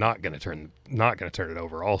we're not going to turn it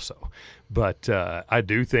over also, but I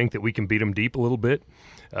do think that we can beat them deep a little bit.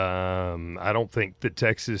 I don't think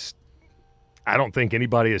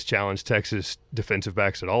anybody has challenged Texas defensive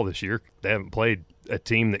backs at all this year. They haven't played a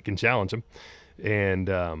team that can challenge them, and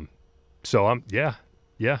so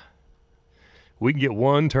we can get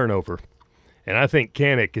one turnover, and I think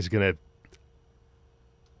Kanik is going to.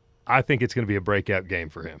 I think it's going to be a breakout game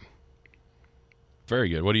for him. Very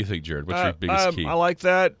good. What do you think, Jared? What's your biggest key? I like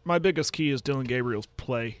that. My biggest key is Dylan Gabriel's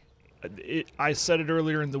play. I said it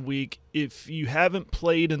earlier in the week. If you haven't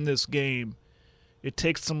played in this game, it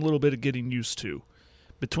takes some little bit of getting used to.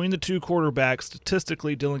 Between the two quarterbacks,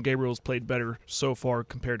 statistically, Dylan Gabriel's played better so far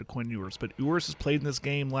compared to Quinn Ewers. But Ewers has played in this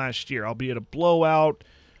game last year, albeit a blowout.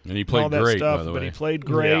 And he played all that great, stuff, by the but way. he played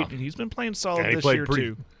great, Yeah. and he's been playing solid And this year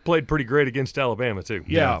too. Played pretty great against Alabama too.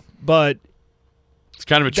 Yeah, but It's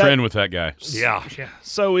kind of a trend with that guy. Yeah.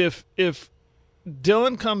 so if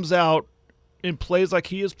Dylan comes out and plays like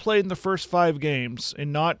he has played in the first 5 games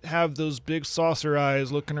and not have those big saucer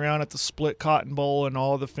eyes looking around at the split Cotton Bowl and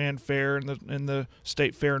all the fanfare and the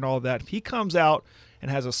state fair and all that, if he comes out and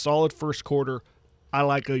has a solid first quarter, I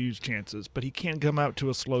like OU's chances, but he can't come out to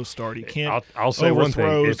a slow start. He can't. I'll say one thing: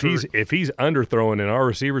 overthrows if he's underthrowing and our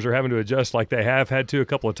receivers are having to adjust like they have had to a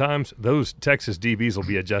couple of times, those Texas DBs will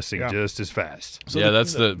be adjusting just as fast. So yeah, the-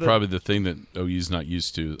 that's the- probably the thing that OU's not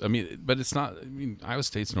used to. I mean, but it's not. I mean, Iowa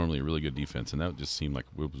State's normally a really good defense, and that just seemed like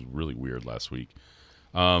it was really weird last week.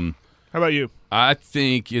 How about you? I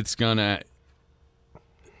think it's gonna.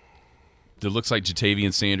 It looks like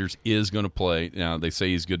Jatavian Sanders is going to play. Now they say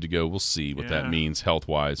he's good to go. We'll see what that means health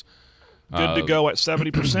wise. Good to go at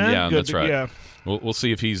 70%. Yeah, good that's to, right. Yeah. We'll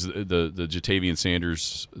see if he's the Jatavian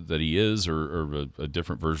Sanders that he is, or a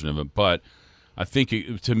different version of him. But I think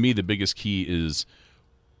to me the biggest key is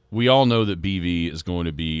we all know that BV is going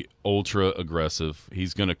to be ultra aggressive.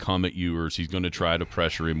 He's going to come at Ewers. He's going to try to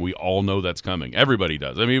pressure him. We all know that's coming. Everybody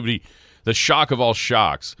does. I mean, the shock of all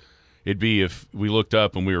shocks. It'd be if we looked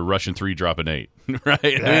up and we were rushing 3, dropping 8, right?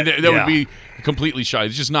 That would be completely shy.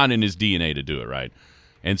 It's just not in his DNA to do it, right?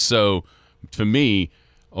 And so, to me,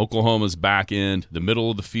 Oklahoma's back end, the middle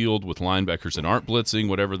of the field with linebackers that aren't blitzing,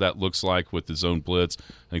 whatever that looks like with the zone blitz.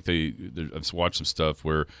 I think I've watched some stuff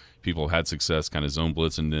where people had success kind of zone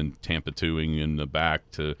blitz and then Tampa 2ing in the back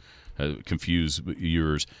to confuse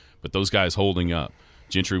Ewers. But those guys holding up.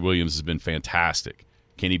 Gentry Williams has been fantastic.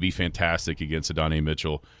 Can he be fantastic against Adonai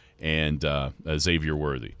Mitchell and Xavier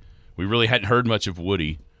Worthy? We really hadn't heard much of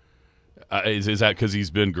Woody. Is that because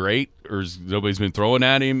he's been great, or nobody's been throwing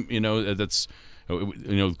at him? That's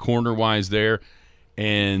corner wise there,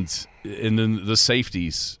 and then the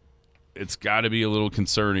safeties. It's got to be a little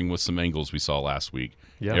concerning with some angles we saw last week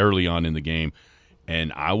early on in the game,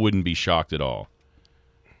 and I wouldn't be shocked at all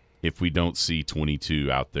if we don't see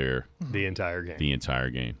 22 out there the entire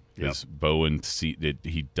game. Because Bowen,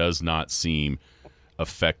 he does not seem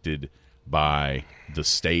affected by the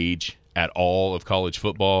stage at all of college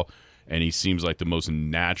football, and he seems like the most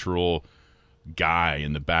natural guy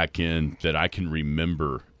in the back end that I can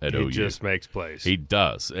remember at OU. He just makes plays. He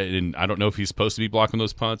does. And I don't know if he's supposed to be blocking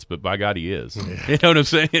those punts, but by God, he is. You know what I'm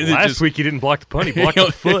saying? Last week he didn't block the punt. He blocked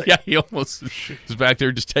the foot. Yeah, he almost was back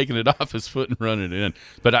there just taking it off his foot and running it in.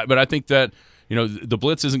 But I think that, the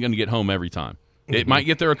blitz isn't going to get home every time. It might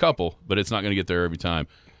get there a couple, but it's not going to get there every time.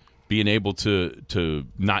 Being able to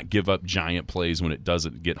not give up giant plays when it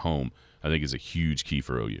doesn't get home, I think is a huge key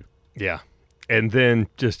for OU. Yeah. And then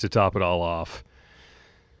just to top it all off,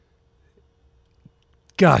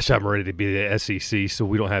 gosh, I'm ready to be the SEC so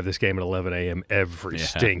we don't have this game at 11 a.m. every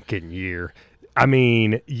stinking year. I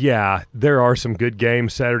mean, yeah, there are some good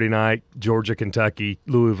games Saturday night, Georgia, Kentucky,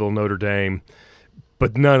 Louisville, Notre Dame,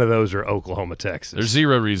 but none of those are Oklahoma, Texas. There's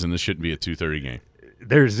zero reason this shouldn't be a 2:30 game.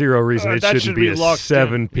 There's zero reason it shouldn't be a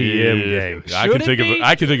 7 p.m. game. I can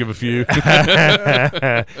think of a few.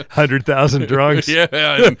 100,000 drunks. Yeah,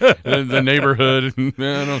 the neighborhood.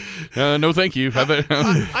 No, thank you.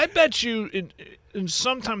 I bet you in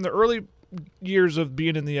sometime in the early years of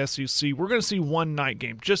being in the SEC, we're going to see one night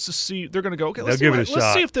game just to see. They're going to go, okay, let's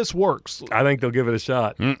see if this works. I think they'll give it a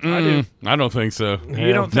shot. I do. I don't think so.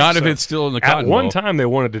 You don't think Not so? if it's still in the Cotton At one Bowl. time, they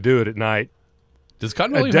wanted to do it at night. Does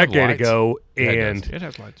Cotton Bowl a even have decade lights? ago, It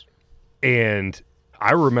has lights. and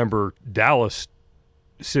I remember Dallas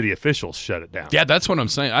city officials shut it down. Yeah, that's what I'm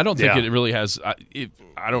saying. I don't think Yeah. it really has. I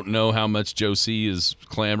don't know how much Joe C is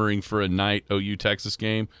clamoring for a night OU Texas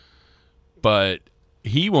game, but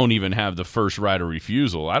he won't even have the first right of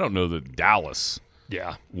refusal. I don't know that Dallas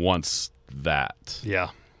Yeah, wants that. yeah,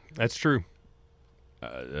 that's true.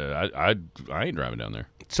 I ain't driving down there.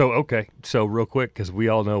 So real quick, because we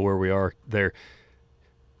all know where we are there.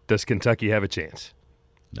 Does Kentucky have a chance?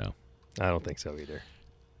 No, I don't think so either.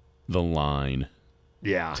 the line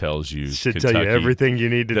Yeah, tells you should Kentucky, tell you everything you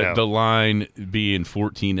need to know. The line being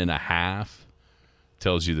 14.5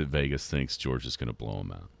 tells you that Vegas thinks Georgia's going to blow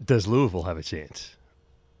them out. Does Louisville have a chance?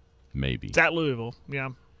 Maybe. It's at Louisville. Yeah,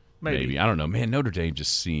 maybe. I don't know. Man, Notre Dame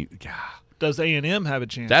just seemed. God. Does A&M have a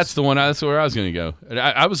chance? That's the one. That's where I was going to go.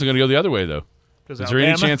 I was going to go the other way though. Is there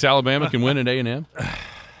any chance Alabama can win at A&M?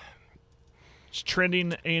 It's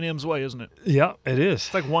trending A&M's way, isn't it? Yeah, it is.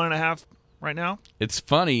 It's like 1.5 right now. It's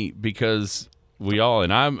funny because we all,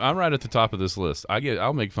 and I'm right at the top of this list.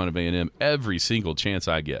 I'll make fun of A&M every single chance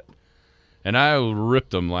I get, and I ripped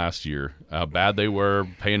them last year. How bad they were,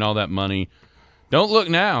 paying all that money. Don't look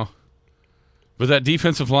now, but that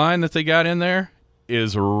defensive line that they got in there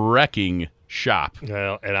is wrecking shop.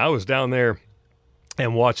 Well, and I was down there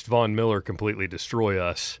and watched Von Miller completely destroy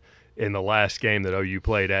us in the last game that OU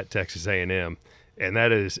played at Texas A&M, and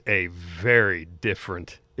that is a very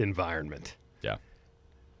different environment. Yeah,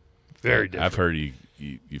 very different. I've heard you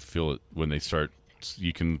feel it when they start.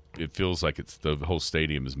 It feels like it's the whole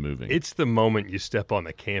stadium is moving. It's the moment you step on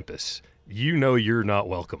the campus. You know you're not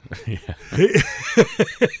welcome.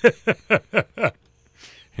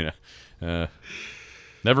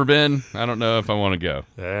 Never been. I don't know if I want to go.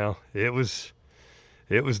 Well, it was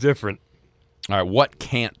different. All right, what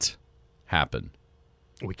can't happen?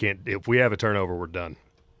 We can't. If we have a turnover, we're done.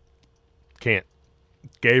 Can't.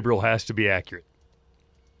 Gabriel has to be accurate.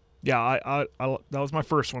 Yeah, I that was my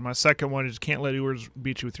first one. My second one is can't let Ewers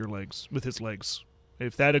beat you with his legs.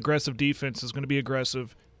 If that aggressive defense is going to be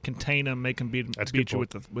aggressive, contain him, make him beat you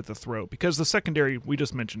with the throat. Because the secondary we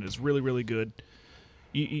just mentioned is really, really good.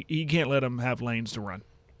 You can't let them have lanes to run.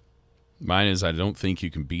 Mine is I don't think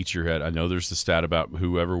you can beat your head. I know there's the stat about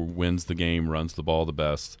whoever wins the game runs the ball the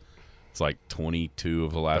best. It's like 22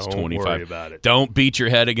 of the last 25. Don't worry about it. Don't beat your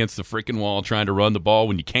head against the freaking wall trying to run the ball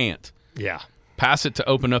when you can't. Yeah. Pass it to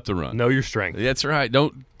open up the run. Know your strength. That's right.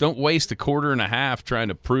 Don't waste a quarter and a half trying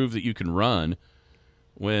to prove that you can run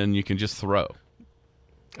when you can just throw.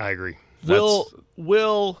 I agree.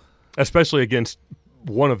 Will especially against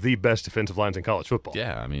one of the best defensive lines in college football.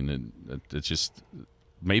 Yeah, I mean it's just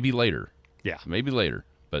maybe later. Yeah, maybe later,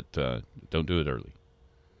 but don't do it early.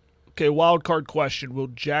 Okay, wild card question: will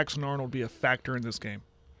Jackson Arnold be a factor in this game?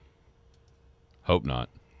 Hope not.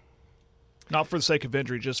 Not for the sake of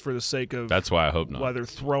injury, just for the sake of. That's why I hope not. Why they're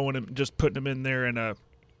throwing him, just putting him in there in a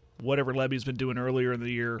whatever Levy's been doing earlier in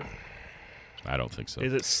the year. I don't think so.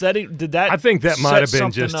 Is it setting? Did that? I think that might have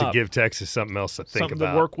been just up? to give Texas something else to think something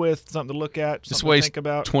about, to work with, something to look at, just something waste to think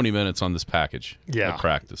about. 20 minutes on this package. Yeah, of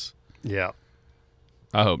practice. Yeah,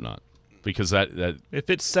 I hope not, because that if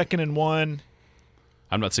it's 2nd and 1,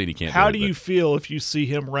 I'm not saying he can't. How do you feel if you see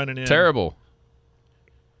him running in? Terrible.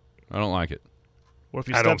 I don't like it. Or if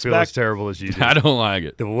he I don't feel back, as terrible as you do. I don't like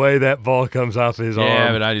it. The way that ball comes off his arm.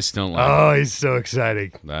 Yeah, but I just don't like it. Oh, he's so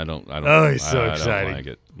exciting. I don't. Oh, he's so I exciting. don't like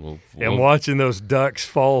it. And watching those ducks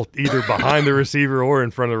fall either behind the receiver or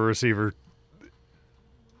in front of the receiver,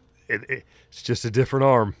 it's just a different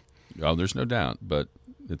arm. Oh, there's no doubt, but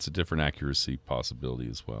it's a different accuracy possibility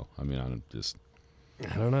as well. I mean, I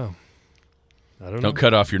don't know. Don't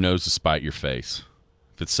cut off your nose to spite your face.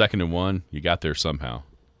 If it's 2nd and 1, you got there somehow.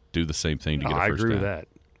 Do the same thing to get a first down. I agree with that.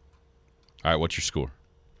 All right, what's your score?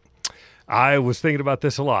 I was thinking about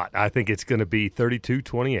this a lot. I think it's going to be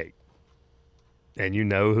 32-28. And you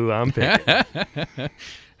know who I'm picking.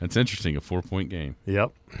 That's interesting, a 4-point game.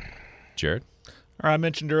 Yep. Jared? I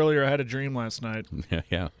mentioned earlier I had a dream last night.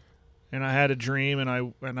 Yeah. And I had a dream, and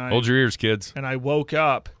I hold your ears, kids. And I woke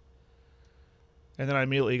up, and then I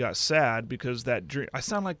immediately got sad because that dream. I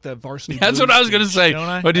sound like the varsity. That's what I was going to say.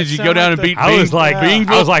 What did you go down and beat? I was like,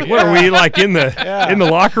 what are we like in the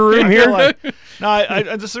locker room here? No,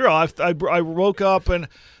 I just real. I woke up and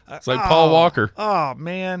it's like Paul Walker. Oh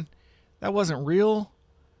man, that wasn't real.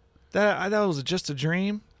 That was just a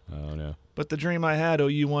dream. Oh no. But the dream I had,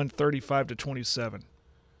 OU won 35-27.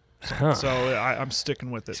 So I'm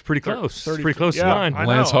sticking with it. It's pretty close. It's pretty close to mine.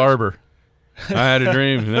 Lance Harbor. I had a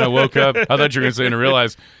dream, and then I woke up. I thought you were going to say, and I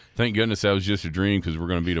realized, thank goodness that was just a dream because we're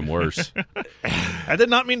going to beat them worse. I did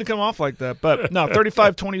not mean to come off like that. But, no,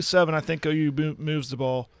 35-27, I think OU moves the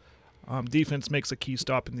ball. Defense makes a key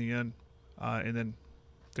stop in the end. And then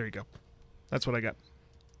there you go. That's what I got.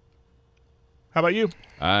 How about you?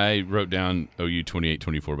 I wrote down OU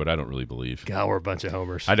 28-24, but I don't really believe. God, we're a bunch of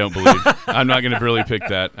homers. I don't believe. I'm not going to really pick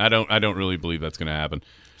that. I don't really believe that's going to happen.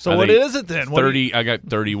 So what is it then? 30. I got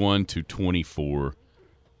 31-24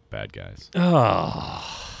 bad guys. Oh.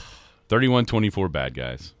 31-24 bad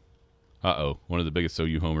guys. Uh-oh. One of the biggest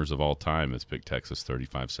OU homers of all time has picked Texas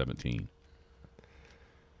 35-17.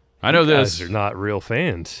 I know this. You guys are not real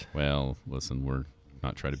fans. Well, listen, we're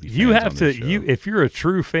not trying to be fans you have on to this show. if you're a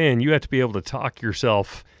true fan, you have to be able to talk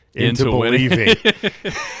yourself into believing.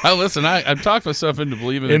 Listen, I've talked myself into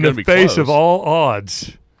believing in the face of all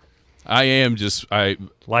odds. I am just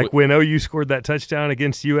when OU scored that touchdown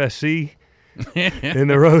against USC in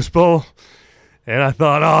the Rose Bowl, and I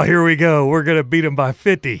thought, oh, here we go, we're gonna beat them by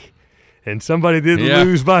 50, and somebody did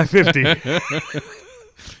lose by 50.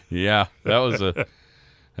 Yeah, that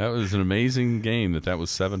was an amazing game. That was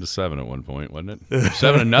 7-7 at one point, wasn't it?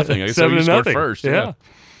 7-0. I guess OU scored first. Yeah.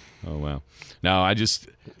 Oh wow. Now I just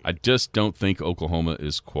don't think Oklahoma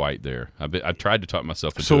is quite there. I tried to talk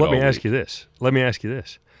myself into it. So let me ask you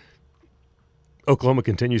this. Oklahoma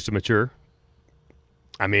continues to mature.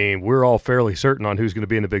 I mean, we're all fairly certain on who's going to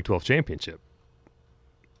be in the Big 12 championship.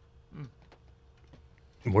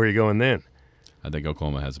 Where are you going then? I think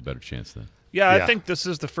Oklahoma has a better chance then. Yeah, I think this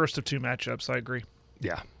is the first of two matchups. I agree.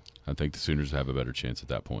 Yeah. I think the Sooners have a better chance at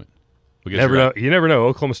that point. You never know.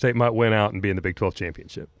 Oklahoma State might win out and be in the Big 12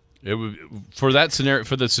 championship. It would, for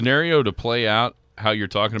the scenario to play out how you're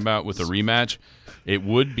talking about with a rematch, it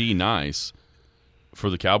would be nice for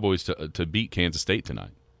the Cowboys to beat Kansas State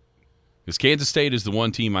tonight. Because Kansas State is the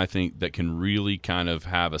one team I think that can really kind of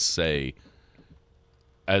have a say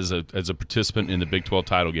as a participant in the Big 12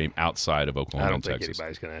 title game outside of Oklahoma and Texas. I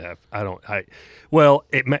don't think anybody's going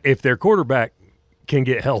to have. If their quarterback can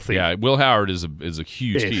get healthy, yeah, Will Howard is a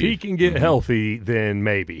huge key. If he can get healthy, then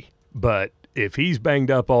maybe. But if he's banged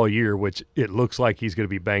up all year, which it looks like he's going to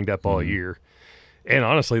be banged up all year, and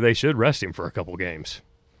honestly, they should rest him for a couple games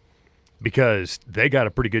because they got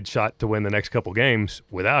a pretty good shot to win the next couple games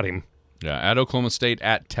without him. Yeah, at Oklahoma State,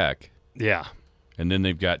 at Tech. Yeah. And then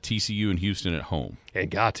they've got TCU and Houston at home.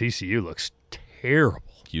 And God, TCU looks terrible.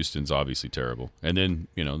 Houston's obviously terrible. And then,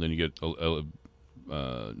 then you get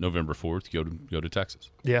November 4th, go to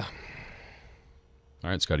Texas. Yeah.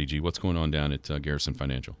 All right, Scotty G, what's going on down at Garrison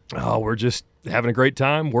Financial? Oh, we're just having a great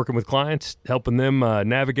time working with clients, helping them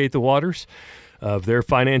navigate the waters of their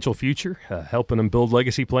financial future, helping them build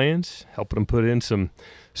legacy plans, helping them put in some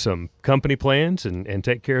company plans and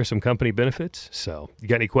take care of some company benefits. So you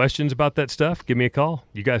got any questions about that stuff, give me a call.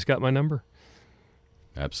 You guys got my number?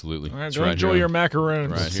 Absolutely. All right, go enjoy your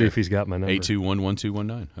macaroons. Let's see if he's got my number.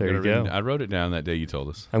 821-1219. There you go. I wrote it down that day you told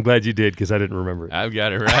us. I'm glad you did because I didn't remember it. I've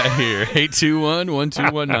got it right here.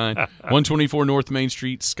 821-1219. 124 North Main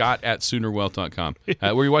Street, Scott@SoonerWealth.com.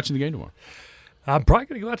 Where are you watching the game tomorrow? I'm probably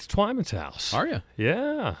going to go out to Twyman's house. Are you?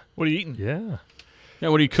 Yeah. What are you eating? Yeah. Yeah,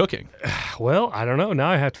 what are you cooking? Well, I don't know. Now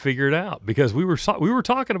I have to figure it out because we were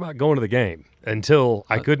talking about going to the game until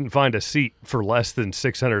I couldn't find a seat for less than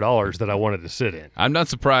 $600 that I wanted to sit in. I'm not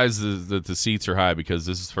surprised that the seats are high because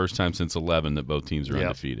this is the first time since 11 that both teams are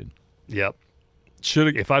undefeated. Yep.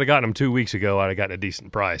 If I'd have gotten them 2 weeks ago, I'd have gotten a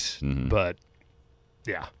decent price. Mm-hmm. But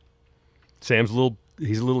yeah, Sam's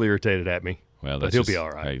he's a little irritated at me. Well, but he'll be all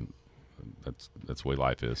right. that's the way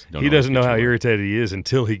life is. He doesn't know how irritated he is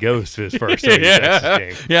until he goes to his first game.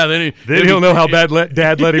 Yeah, then he'll know how bad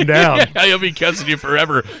Dad let him down. Yeah, he'll be cussing you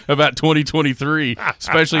forever about 2023,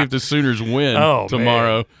 especially if the Sooners win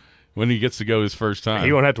tomorrow. Man. When he gets to go his first time.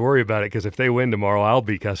 He won't have to worry about it because if they win tomorrow, I'll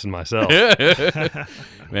be cussing myself.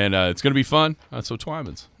 Man, it's going to be fun. So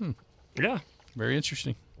Twyman's. Yeah. Very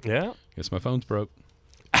interesting. Yeah. Guess my phone's broke.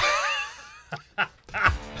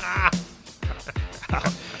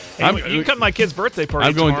 You come to my kid's birthday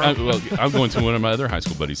party tomorrow. I'm going to one of my other high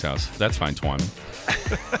school buddies' house. That's fine, Twyman.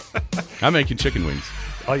 I'm making chicken wings.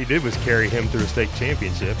 All you did was carry him through a state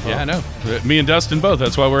championship. Huh? Yeah, I know. Me and Dustin both.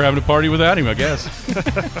 That's why we're having a party without him, I guess.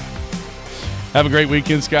 Have a great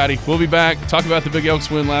weekend, Scotty. We'll be back, talk about the Big Elks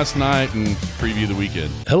win last night, and preview the weekend.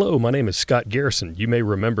 Hello, my name is Scott Garrison. You may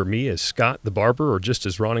remember me as Scott the Barber or just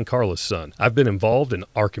as Ron and Carla's son. I've been involved in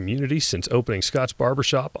our community since opening Scott's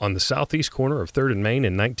Barbershop on the southeast corner of 3rd and Main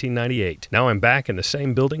in 1998. Now I'm back in the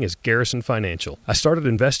same building as Garrison Financial. I started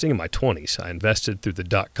investing in my 20s. I invested through the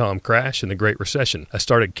dot-com crash and the Great Recession. I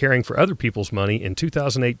started caring for other people's money in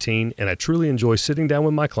 2018, and I truly enjoy sitting down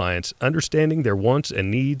with my clients, understanding their wants and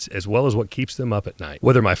needs as well as what keeps them up at night.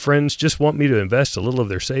 Whether my friends just want me to invest a little of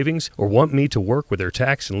their savings or want me to work with their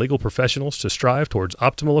tax and legal professionals to strive towards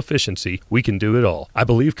optimal efficiency, we can do it all. I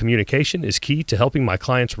believe communication is key to helping my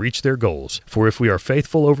clients reach their goals. For if we are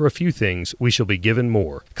faithful over a few things, we shall be given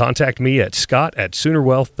more. Contact me at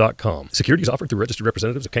scott@soonerwealth.com. Securities offered through registered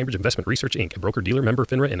representatives of Cambridge Investment Research, Inc., a broker-dealer member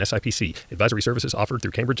FINRA and SIPC. Advisory services offered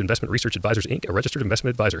through Cambridge Investment Research Advisors, Inc., a registered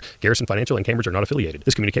investment advisor. Garrison Financial and Cambridge are not affiliated.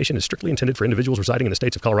 This communication is strictly intended for individuals residing in the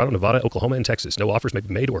states of Colorado, Nevada, Oklahoma, and Texas. No offers may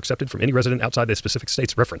be made or accepted from any resident outside the specific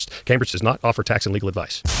states referenced. Cambridge does not offer tax and legal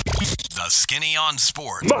advice. The Skinny on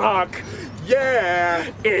Sports. Mark,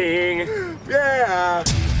 yeah, Ing, yeah.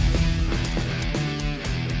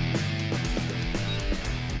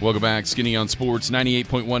 Welcome back, Skinny on Sports,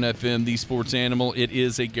 98.1 FM, the Sports Animal. It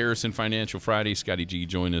is a Garrison Financial Friday. Scotty G,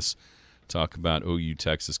 join us. Talk about OU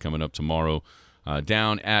Texas coming up tomorrow.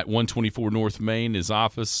 Down at 124 North Main, his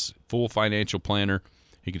office, full financial planner.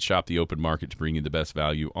 He can shop the open market to bring you the best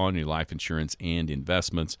value on your life insurance and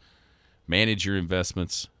investments. Manage your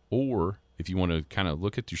investments, or if you want to kind of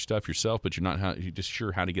look at your stuff yourself, but you're just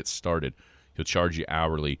sure how to get started, he'll charge you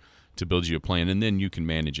hourly to build you a plan, and then you can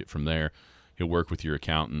manage it from there. He'll work with your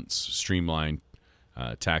accountants, streamline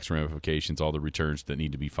tax ramifications, all the returns that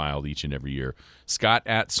need to be filed each and every year. Scott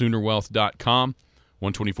at SoonerWealth.com,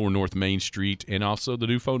 124 North Main Street, and also the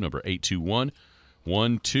new phone number,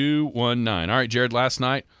 821-1219. All right, Jared, last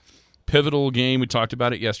night, pivotal game. We talked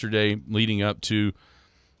about it yesterday leading up to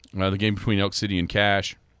the game between Elk City and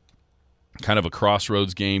Cache. Kind of a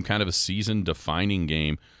crossroads game, kind of a season-defining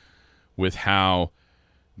game with how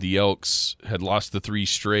the Elks had lost the 3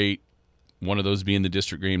 straight, one of those being the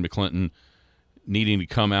district game to Clinton, needing to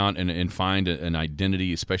come out and find an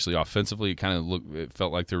identity, especially offensively. It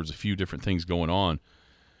felt like there was a few different things going on.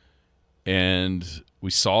 And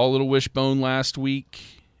we saw a little wishbone last week,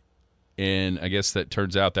 and I guess that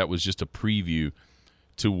turns out that was just a preview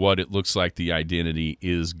to what it looks like the identity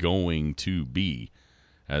is going to be,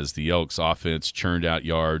 as the Elks offense churned out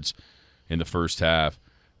yards in the first half,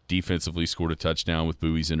 defensively scored a touchdown with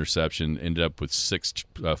Bowie's interception, ended up with 6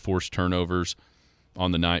 forced turnovers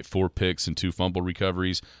on the night, 4 picks and 2 fumble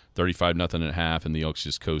recoveries, 35-0 at half, and the Elks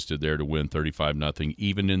just coasted there to win 35-0,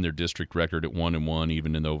 even in their district record at 1-1,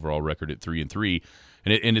 even in the overall record at 3-3.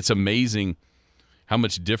 And it's amazing how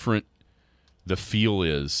much different the feel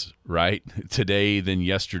is, right, today than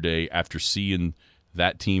yesterday after seeing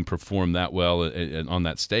that team perform that well on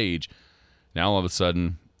that stage. Now all of a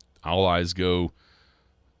sudden, all eyes go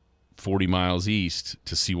 40 miles east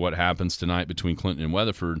to see what happens tonight between Clinton and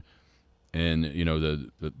Weatherford. And, you know,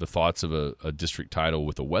 the thoughts of a district title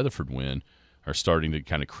with a Weatherford win are starting to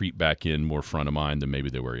kind of creep back in more front of mind than maybe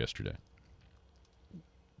they were yesterday.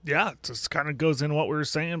 Yeah, it just kind of goes in what we were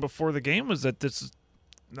saying before the game, was that that's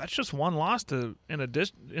just one loss in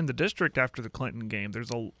the district after the Clinton game.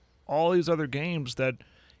 There's all these other games that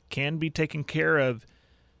can be taken care of.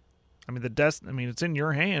 I mean, it's in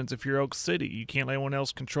your hands if you're Oak City. You can't let anyone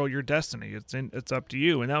else control your destiny. It's up to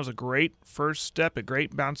you. And that was a great first step, a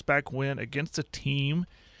great bounce-back win against a team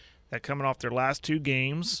that, coming off their last 2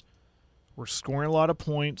 games, were scoring a lot of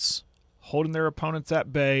points, holding their opponents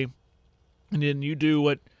at bay, and then you do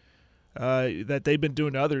what that they've been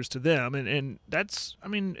doing to others to them. And that's, I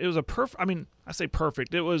mean, it was I say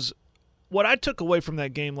perfect. It was, what I took away from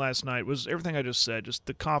that game last night was everything I just said, just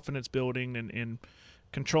the confidence building and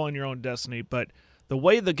controlling your own destiny. But the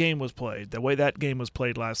way the game was played, the way that game was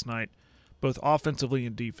played last night, both offensively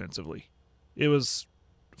and defensively, it was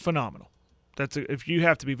phenomenal. if you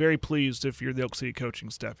have to be very pleased if you're the Oak City coaching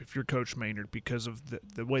staff, if you're Coach Maynard, because of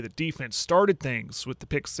the way the defense started things with the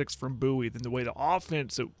pick six from Bowie, then the way the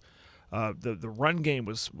offense, the run game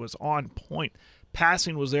was on point.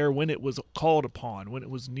 Passing was there when it was called upon, when it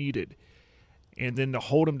was needed. And then to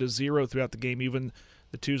hold them to 0 throughout the game, even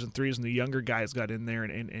the 2s and 3s and the younger guys got in there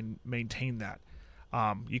and maintained that.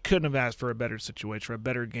 You couldn't have asked for a better situation, or a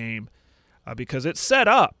better game, because it's set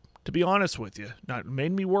up, to be honest with you. Now, it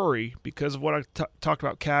made me worry because of what I talked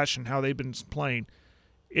about Cash and how they've been playing.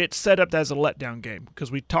 It's set up as a letdown game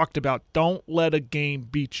because we talked about don't let a game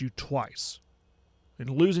beat you twice. And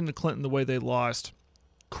losing to Clinton the way they lost,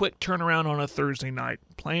 quick turnaround on a Thursday night,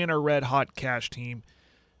 playing a red-hot Cash team,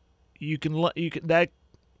 that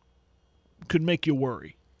could make you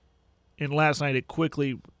worry. And last night,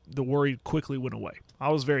 the worry quickly went away. I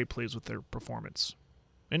was very pleased with their performance.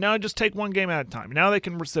 And now just take one game at a time. Now they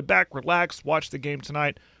can sit back, relax, watch the game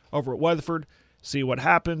tonight over at Weatherford, see what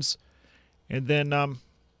happens, and then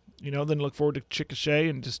then look forward to Chickasha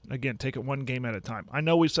and just, again, take it one game at a time. I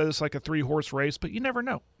know we've said it's like a 3-horse race, but you never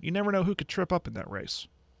know. You never know who could trip up in that race.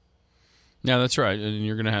 Yeah, that's right. And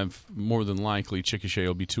you're going to have, more than likely, Chickasha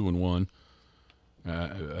will be 2-1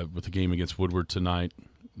 with the game against Woodward tonight.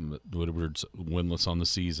 Woodward's winless on the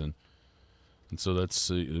season. And so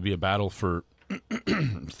it'll be a battle for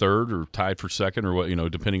third or tied for second, or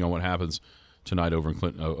what, depending on what happens tonight over in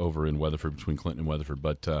Clinton, over in Weatherford, between Clinton and Weatherford.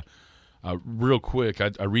 But real quick,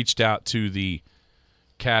 I reached out to the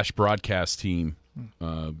Cash broadcast team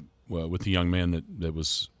with the young man that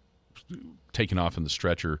was taken off in the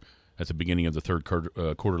stretcher at the beginning of the third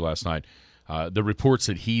quarter last night. The reports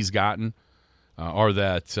that he's gotten are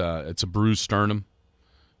that it's a bruised sternum.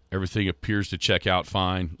 Everything appears to check out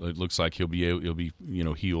fine. It looks like he'll be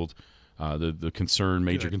healed. The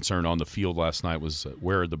major concern on the field last night was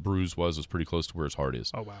where the bruise was pretty close to where his heart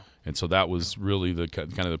is. Oh, wow. And so that was really the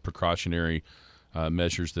kind of the precautionary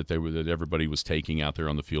measures that everybody was taking out there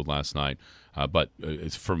on the field last night. But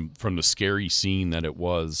it's from the scary scene that it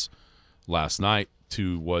was last night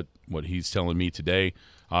to what he's telling me today.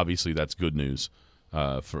 Obviously, that's good news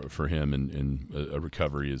for him, and a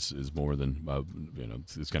recovery is more than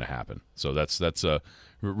it's going to happen. So that's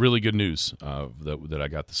really good news that I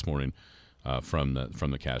got this morning from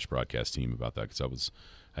the Cash broadcast team about that,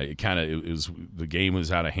 because the game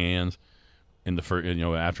was out of hand in the first,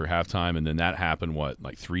 after halftime, and then that happened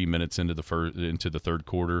 3 minutes into the third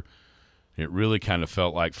quarter. It really kind of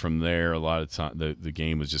felt like from there a lot of time the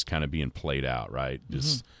game was just kind of being played out, right?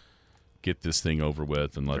 Just get this thing over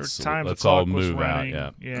with, and let's all move out.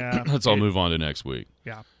 Yeah. Let's all move on to next week.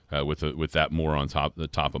 Yeah. With that more on top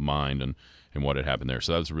of mind and what had happened there.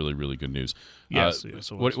 So that was really, really good news. Yes.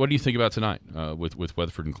 What do you think about tonight with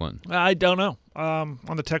Weatherford and Clinton? I don't know. On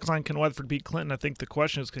the text line, can Weatherford beat Clinton? I think the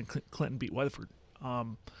question is, can Clinton beat Weatherford?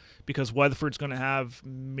 Because Weatherford's going to have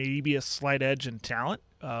maybe a slight edge in talent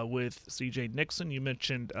with C.J. Nixon. You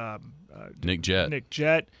mentioned Nick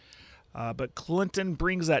Jett. But Clinton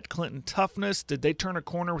brings that Clinton toughness. Did they turn a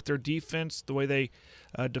corner with their defense the way they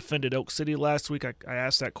defended Oak City last week? I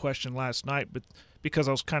asked that question last night, but because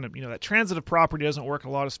I was kind of, that transitive property doesn't work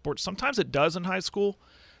in a lot of sports. Sometimes it does in high school,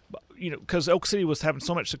 but, because Oak City was having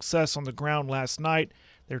so much success on the ground last night.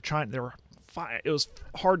 It was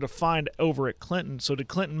hard to find over at Clinton. So did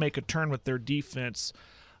Clinton make a turn with their defense?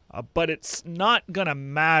 But it's not going to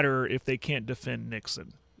matter if they can't defend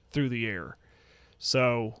Nixon through the air.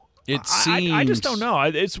 So it seems I just don't know.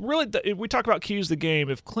 It's really we talk about keys to the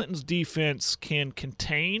game. If Clinton's defense can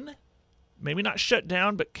contain, maybe not shut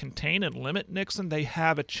down, but contain and limit Nixon, they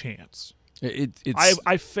have a chance.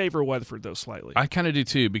 I favor Weatherford, though, slightly. I kind of do,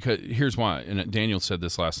 too, because here's why. And Daniel said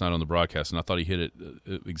this last night on the broadcast, and I thought he hit it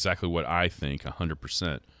exactly what I think,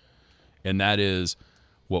 100%. And that is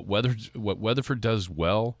what Weatherford does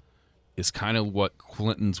well is kind of what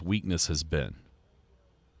Clinton's weakness has been.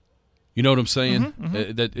 You know what I'm saying?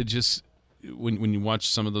 That it just when you watch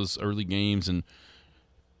some of those early games, and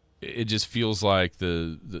it just feels like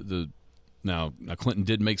now Clinton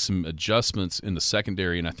did make some adjustments in the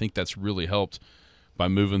secondary, and I think that's really helped by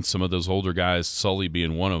moving some of those older guys, Sully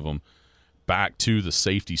being one of them, back to the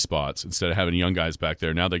safety spots instead of having young guys back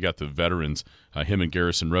there. Now they got the veterans, him and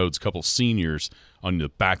Garrison Rhodes, a couple seniors on the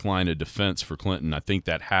back line of defense for Clinton. I think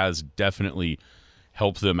that has definitely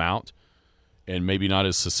helped them out, and maybe not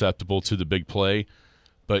as susceptible to the big play.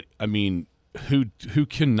 But, I mean, who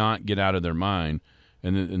cannot get out of their mind?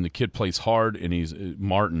 And the kid plays hard, and he's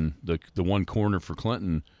Martin, the one corner for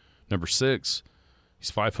Clinton, number 6.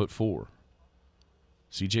 He's 5'4".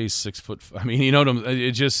 CJ's 6 foot. I mean, you know what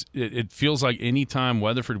it feels like any time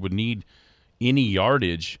Weatherford would need any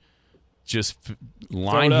yardage, just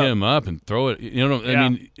line him up and throw it. You know, Yeah. I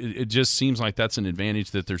mean, it just seems like that's an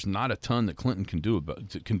advantage that there's not a ton that Clinton can do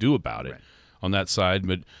about it on that side.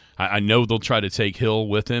 But I know they'll try to take Hill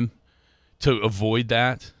with him to avoid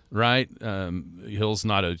that. Right? Hill's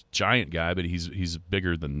not a giant guy, but he's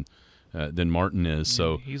bigger than Martin is.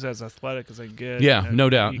 So he's as athletic as they get. yeah, no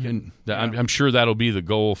doubt. Can, and I'm sure that'll be the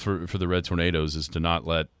goal for the Red Tornadoes is to not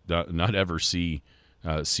ever see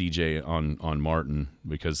CJ on Martin,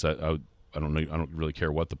 because I don't know. I don't really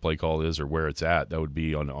care what the play call is or where it's at. That would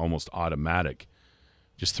be on almost automatic.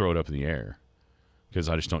 Just throw it up in the air, because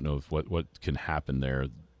I just don't know what can happen there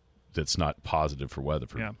that's not positive for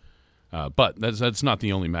Weatherford. Yeah. But that's not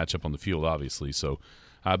the only matchup on the field, obviously. So,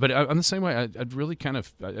 but I'm the same way. I'd really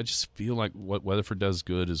I just feel like what Weatherford does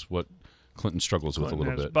good is what Clinton struggles with a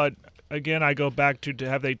little bit. But again, I go back to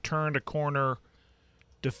have they turned a corner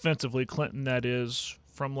defensively, Clinton, that is,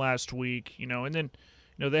 from last week, and then,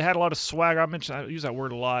 they had a lot of swagger. I use that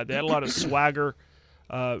word a lot. They had a lot of swagger.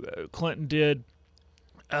 Clinton did,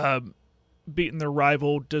 beating their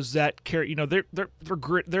rival. Does that carry?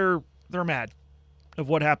 They're mad of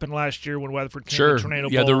what happened last year when Weatherford came to Tornado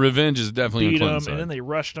Bowl. Yeah, the revenge is definitely on beat Clinton's them, side. and then they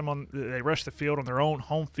rushed them They rushed the field on their own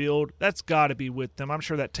home field. That's got to be with them. I'm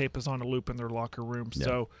sure that tape is on a loop in their locker room. Yeah.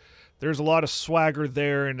 So there's a lot of swagger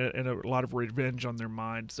there and a lot of revenge on their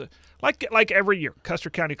minds. Like every year, Custer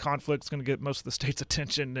County conflict is going to get most of the state's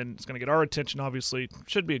attention, and it's going to get our attention. Obviously,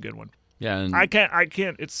 should be a good one. Yeah, and I can't.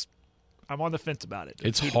 I'm on the fence about it.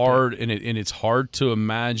 It's hard, and it's hard to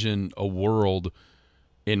imagine a world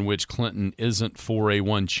in which Clinton isn't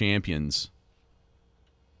 4A1 champions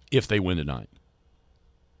if they win tonight.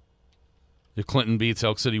 If Clinton beats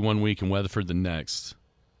Elk City one week and Weatherford the next,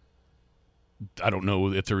 I don't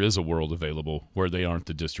know if there is a world available where they aren't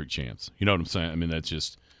the district champs. You know what I'm saying? I mean, that's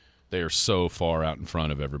just, they are so far out in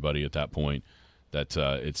front of everybody at that point that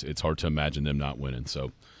it's hard to imagine them not winning.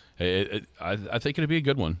 So I think it'll be a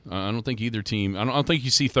good one. I don't think either team – I don't think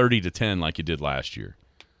you see 30-10 like you did last year.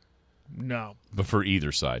 No. But for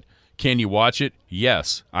either side. Can you watch it?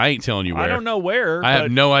 Yes. I ain't telling you where. I don't know where. I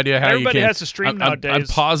have no idea how you can. Everybody has to stream nowadays. I'm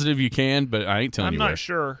positive you can, but I ain't telling you where. I'm not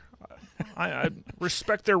sure. I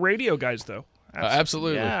respect their radio guys, though.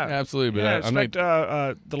 Absolutely. Yeah. Absolutely. But I I'm respect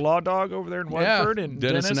the Law Dog over there in Weatherford, and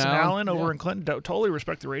Dennis and Allen over in Clinton. Totally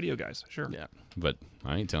respect the radio guys. Sure. Yeah. But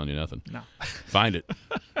I ain't telling you nothing. No. Find it.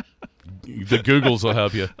 The Googles will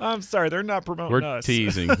help you. I'm sorry, they're not promoting us. We're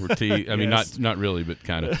teasing. I mean, Yes. not really, but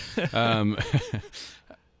kind of.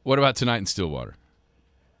 What about tonight in Stillwater?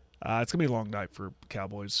 It's gonna be a long night for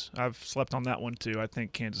Cowboys. I've slept on that one too. I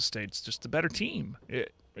think Kansas State's just the better team.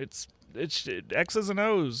 It's X's and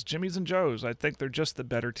O's, Jimmy's and Joe's. I think they're just the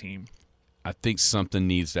better team. I think something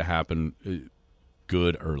needs to happen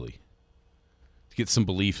good early. To get some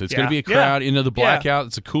belief. It's going to be a crowd into the blackout.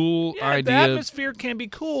 It's a cool idea. The atmosphere can be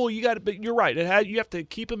cool. But you're right. You have to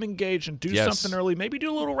keep them engaged and do something early. Maybe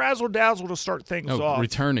do a little razzle dazzle to start things off.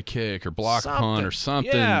 Return a kick or block a punt or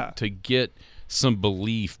something to get some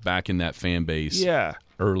belief back in that fan base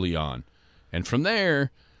early on. And from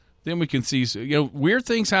there, then we can see weird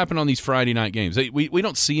things happen on these Friday night games. We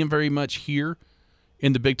don't see them very much here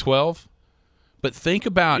in the Big 12. But think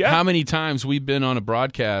about how many times we've been on a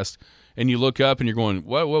broadcast and you look up and you're going,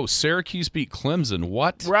 whoa, Syracuse beat Clemson.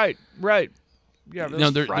 What? Right. Yeah,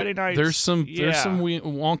 Friday nights. There's some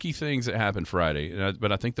wonky things that happen Friday,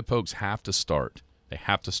 but I think the Pokes have to start. They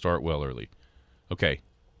have to start well early. Okay,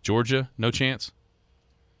 Georgia, no chance?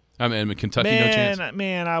 I mean, Kentucky, no chance?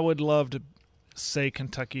 Man, I would love to say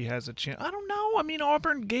Kentucky has a chance. I don't know. I mean,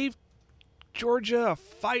 Auburn gave Georgia a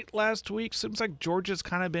fight last week. Seems like Georgia's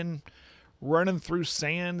kind of been running through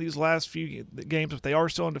sand these last few games. If they are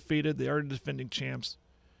still undefeated, they are defending champs.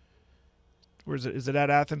 Where is it? Is it at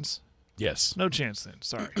Athens? Yes. No chance then.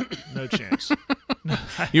 Sorry. No chance.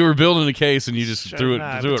 You were building a case and you just threw it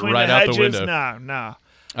right out the window. No.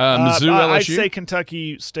 Mizzou, LSU? I'd say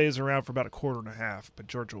Kentucky stays around for about a quarter and a half, but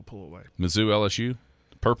Georgia will pull away. Mizzou, LSU?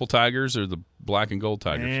 Purple Tigers or the black and gold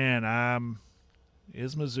Tigers? Man,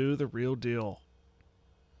 is Mizzou the real deal?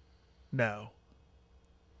 No.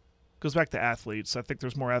 Goes back to athletes. I think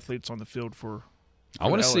there's more athletes on the field for I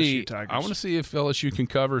want to see. Tigers. I want to see if LSU can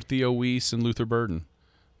cover Theo Weiss and Luther Burden.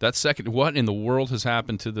 That second, what in the world has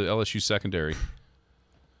happened to the LSU secondary?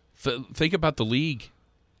 Think about the league.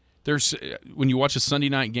 There's when you watch a Sunday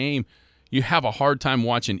night game, you have a hard time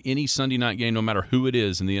watching any Sunday night game, no matter who it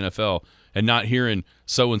is in the NFL, and not hearing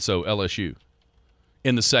so and so LSU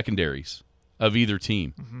in the secondaries of either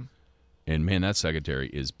team. Mm-hmm. And, man, that secondary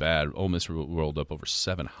is bad. Ole Miss rolled up over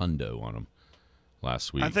 700 on them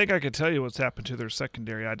last week. I think I could tell you what's happened to their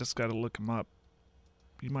secondary. I just got to look them up.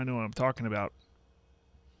 You might know what I'm talking about.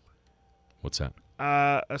 What's that?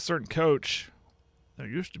 A certain coach that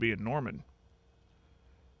used to be in Norman.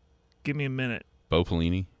 Give me a minute. Bo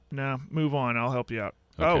Pelini? No, move on. I'll help you out.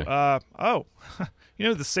 Okay. You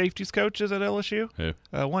know who the safeties coach is at LSU? Who?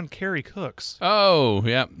 One Kerry Cooks. Oh,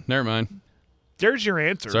 yeah. Never mind. There's your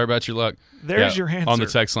answer. Sorry about your luck. There's your answer. On the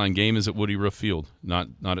text line, game is at Woody Roof Field, not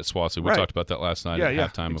at SWASU. We Right. talked about that last night at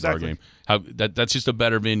halftime exactly. of our game. That's just a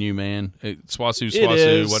better venue, man. SWASU, It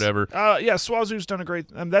is. whatever. Yeah, SWASU's done a great.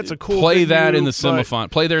 That's a cool. Play venue, that in the but semifinal.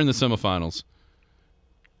 Play there in the semifinals.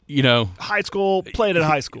 You know, high school played at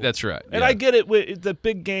high school. that's right. And yeah. I get it with the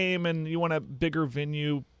big game, and you want a bigger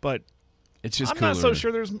venue, but It's just I'm not so cooler.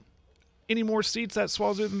 sure there's any more seats at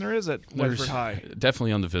SWASU than there is at Ledford There's- High.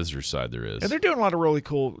 Definitely on the visitor side there is. And they're doing a lot of really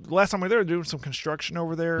cool. Last time we were there, they were doing some construction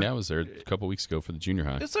over there. Yeah, I was there a couple weeks ago for the junior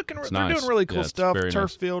high. It's looking. They're nice. doing really cool Yeah, it's stuff. very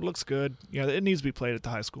Turf nice. field looks good. Yeah, it needs to be played at the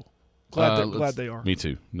high school. Glad they are. Me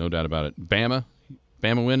too. No doubt about it. Bama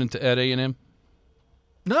winning at A&M.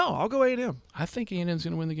 No, I'll go A&M. I think A&M's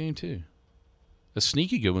going to win the game too. A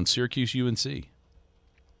sneaky good one, Syracuse UNC.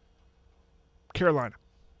 Carolina.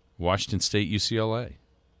 Washington State UCLA.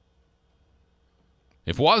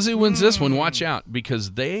 If Wazoo wins this one, watch out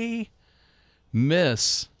because they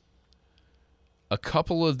miss a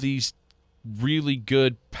couple of these really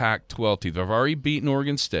good Pac-12 teams. They've already beaten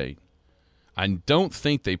Oregon State. I don't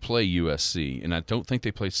think they play USC, and I don't think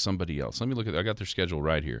they play somebody else. Let me look at. I got their schedule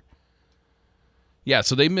right here. Yeah,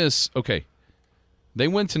 so they miss. Okay, they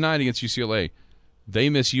win tonight against UCLA. They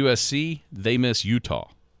miss USC. They miss Utah.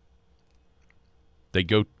 They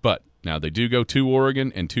do go to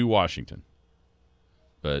Oregon and to Washington.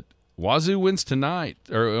 But Wazoo wins tonight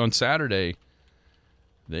or on Saturday.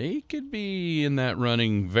 They could be in that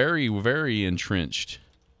running, very, very entrenched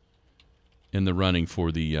in the running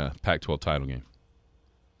for the Pac-12 title game.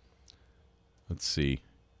 Let's see.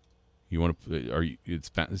 You want to? It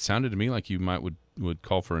sounded to me like you would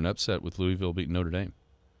call for an upset with Louisville beating Notre Dame.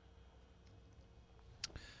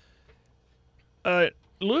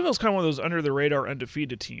 Louisville's kind of one of those under the radar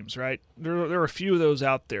undefeated teams, right? There are a few of those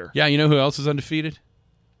out there. Yeah, you know who else is undefeated?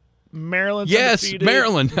 Maryland's Yes, undefeated.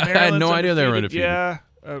 Maryland. I had no idea they were undefeated. Yeah,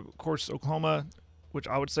 of course, Oklahoma, which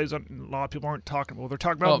I would say is a lot of people aren't talking about. They're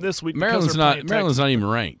talking about them this week. Maryland's not even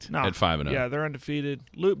ranked at 5-0. Yeah, they're undefeated.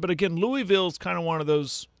 But again, Louisville's kind of one of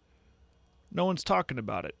those. No one's talking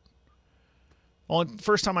about it. Well,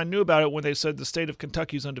 first time I knew about it when they said the state of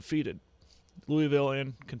Kentucky's undefeated, Louisville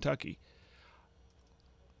and Kentucky.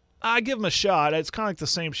 I give them a shot. It's kind of like the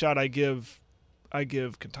same shot I give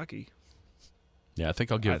Kentucky. Yeah, I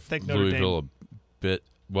think I'll give Notre Louisville a bit.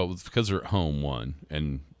 Well, it's because they're at home, one,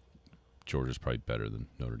 and Georgia's probably better than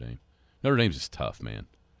Notre Dame. Notre Dame's just tough, man.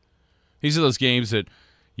 These are those games that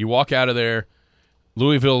you walk out of there,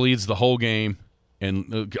 Louisville leads the whole game,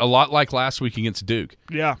 and a lot like last week against Duke.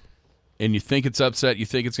 Yeah. And you think it's upset, you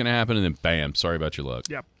think it's going to happen, and then bam, sorry about your luck.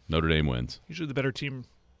 Yep. Notre Dame wins. Usually the better team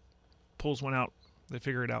pulls one out. They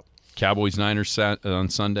figure it out. Cowboys-Niners on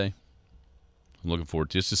Sunday. I'm looking forward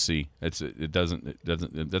just to see. That's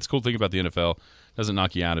the cool thing about the NFL. It doesn't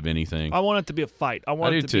knock you out of anything. I want it to be a fight. I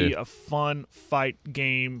want it to be too. a fun fight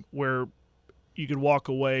game where you could walk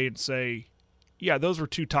away and say, yeah, those were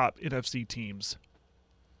two top NFC teams.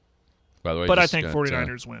 By the way, but I think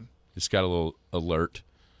 49ers win. Just got a little alert.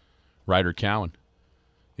 Ryder Cowan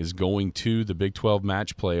is going to the Big 12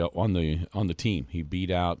 match play on the team. He beat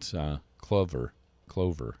out Clover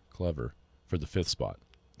for the 5th spot.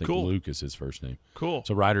 I think Cool. Luke is his first name. Cool.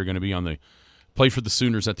 So Ryder going to be on the play for the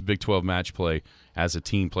Sooners at the Big 12 match play as a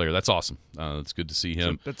team player. That's awesome. It's good to see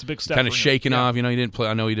him. That's a big step. Kind of for him. shaking Yeah. off. You know, he didn't play.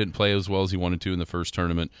 I know he didn't play as well as he wanted to in the first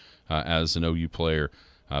tournament as an OU player,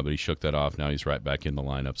 but he shook that off. Now he's right back in the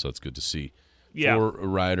lineup, so it's good to see. Yeah. For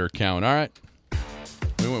Ryder Cowan. All right.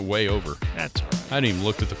 We went way over. That's all right. I hadn't even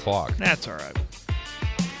looked at the clock. That's all right.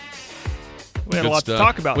 We had Good a lot stuff. to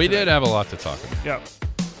talk about We today. did have a lot to talk about. Yeah.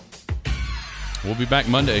 We'll be back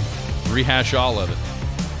Monday. Rehash all of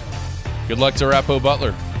it. Good luck to Arapahoe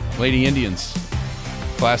Butler. Lady Indians.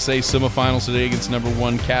 Class A semifinals today against number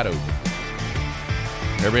 1 Caddo.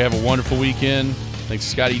 Everybody have a wonderful weekend. Thanks,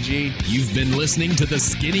 Scotty G. You've been listening to the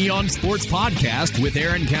Skinny on Sports podcast with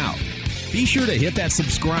Aaron Cow. Be sure to hit that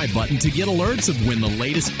subscribe button to get alerts of when the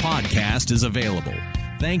latest podcast is available.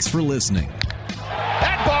 Thanks for listening.